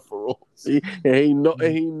peripherals. And he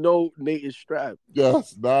know Nate is strapped.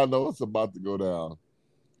 Yes, now I know it's about to go down.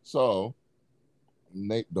 So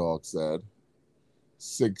Nate Dogg said,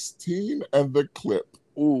 16 and the clip.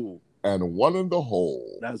 Ooh. And one in the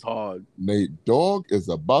hole. That's hard. Nate Dogg is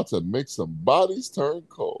about to make some bodies turn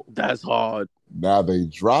cold. That's hard. Now they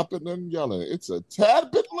dropping and yelling. It's a tad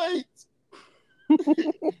bit late.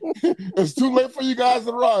 It's too late for you guys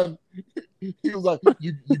to run. He was like,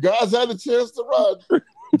 you guys had a chance to run.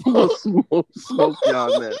 Smoke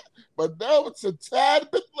y'all, man. But now it's a tad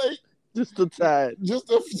bit late. Just a tad. Just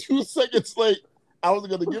a few seconds late. I was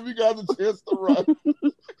going to give you guys a chance to run.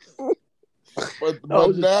 But I was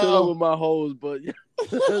just now, chilling with my hoes, but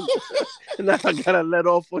now I gotta let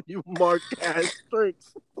off on you mark ass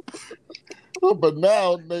tricks. But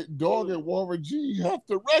now Nate Dogg and Warren G have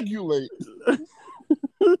to regulate.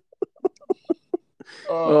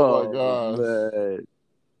 Oh my gosh. Man.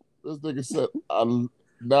 This nigga said,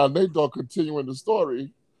 now Nate Dogg continuing the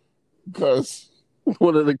story because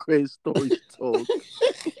one of the greatest stories told.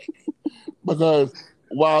 Because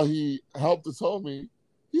while he helped his homie,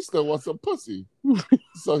 he still wants some pussy.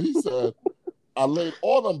 So he said, I laid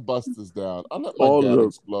all them busters down. I let my gat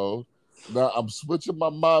explode. Now I'm switching my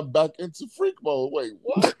mind back into freak mode. Wait,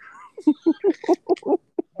 what?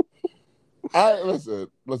 Listen,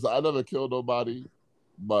 I never killed nobody,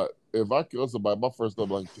 but if I kill somebody, my first thought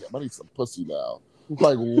like, damn, I need some pussy now.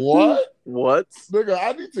 Like, what? What? Nigga,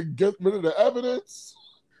 I need to get rid of the evidence,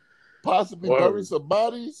 possibly bury some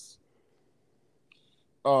bodies.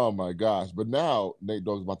 Oh my gosh. But now Nate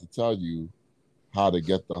Dogg's about to tell you how to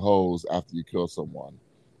get the hose after you kill someone.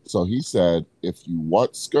 So he said, if you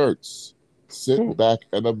want skirts, sit back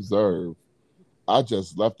and observe. I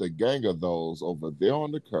just left a gang of those over there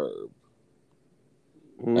on the curb.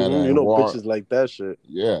 Mm-hmm. And you know bitches like that shit.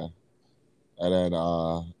 Yeah. And then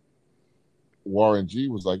Warren G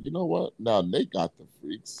was like, you know what? Now Nate got the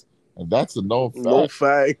freaks. And that's a known fact. No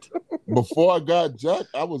fact. Before I got Jack,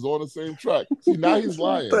 I was on the same track. See, now he's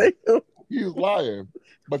lying. He's lying.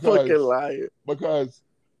 Fucking lying. Because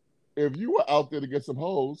if you were out there to get some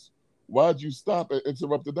hoes, why'd you stop and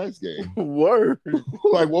interrupt the dice game? Word.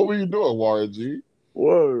 Like, what were you doing, Warren G?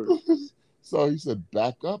 Word. So he said,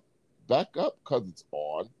 back up, because it's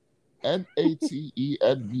on.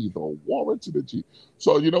 NATENV, the Warren to the G.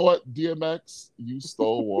 So you know what, DMX, you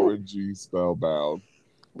stole Warren G spellbound.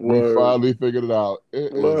 Word. We finally figured it out.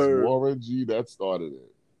 It is Warren G that started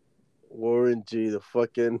it. Warren G, the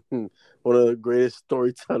fucking one of the greatest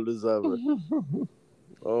storytellers ever.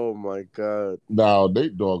 Oh my God. Now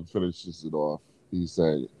Nate Dogg finishes it off. He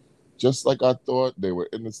said, just like I thought, they were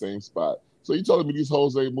in the same spot. So you telling me these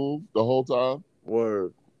hoes ain't moved the whole time?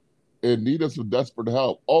 Word. in need of some desperate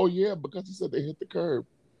help. Oh yeah, because he said they hit the curb.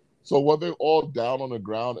 So were they all down on the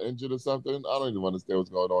ground, injured or something? I don't even understand what's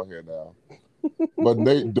going on here now. But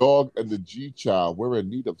Nate Dogg and the G Child were in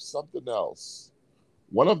need of something else.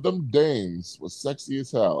 One of them dames was sexy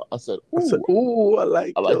as hell. I said, ooh, I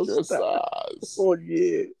like your size. Oh,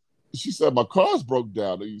 yeah. She said, my car's broke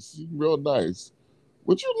down and you seem real nice.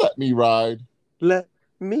 Would you let me ride? Let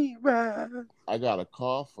me ride. I got a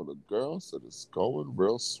car for the girls, so it's going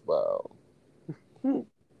real swell.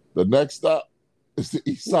 The next stop is the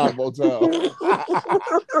East Side Motel.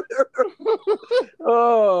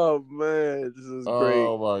 Oh, man. This is great.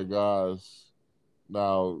 Oh, my gosh.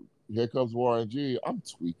 Now, here comes Warren G. I'm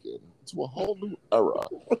tweaking to a whole new era.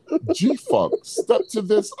 G-Funk, step to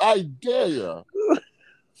this, I dare ya.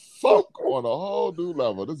 Funk on a whole new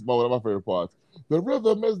level. This is one of my favorite parts. The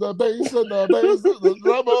rhythm is the bass and the bass is the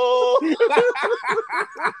treble.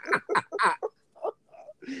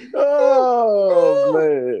 Oh,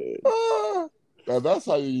 man. Now that's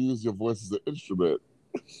how you use your voice as an instrument.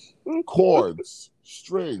 Chords,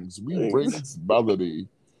 strings, we bring melody.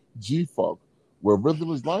 G-Funk, where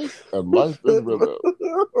rhythm is life and life is rhythm.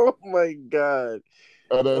 Oh, my God.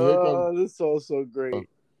 And then here comes, this song's so great.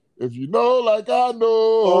 If you know like I know,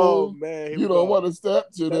 oh man, you don't want to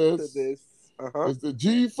step to this. It's the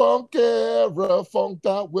G-Funk era, funked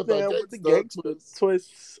out with a gangster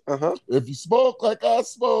twist. If you smoke like I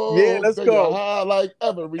smoke, yeah, let's then go. You're high like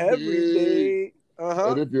every day.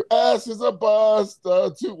 And if your ass is a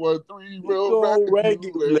buster, 213 real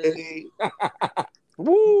regularly.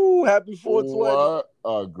 Woo! Happy 420. What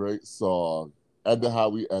a great song. And how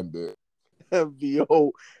we end it.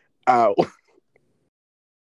 MVO out.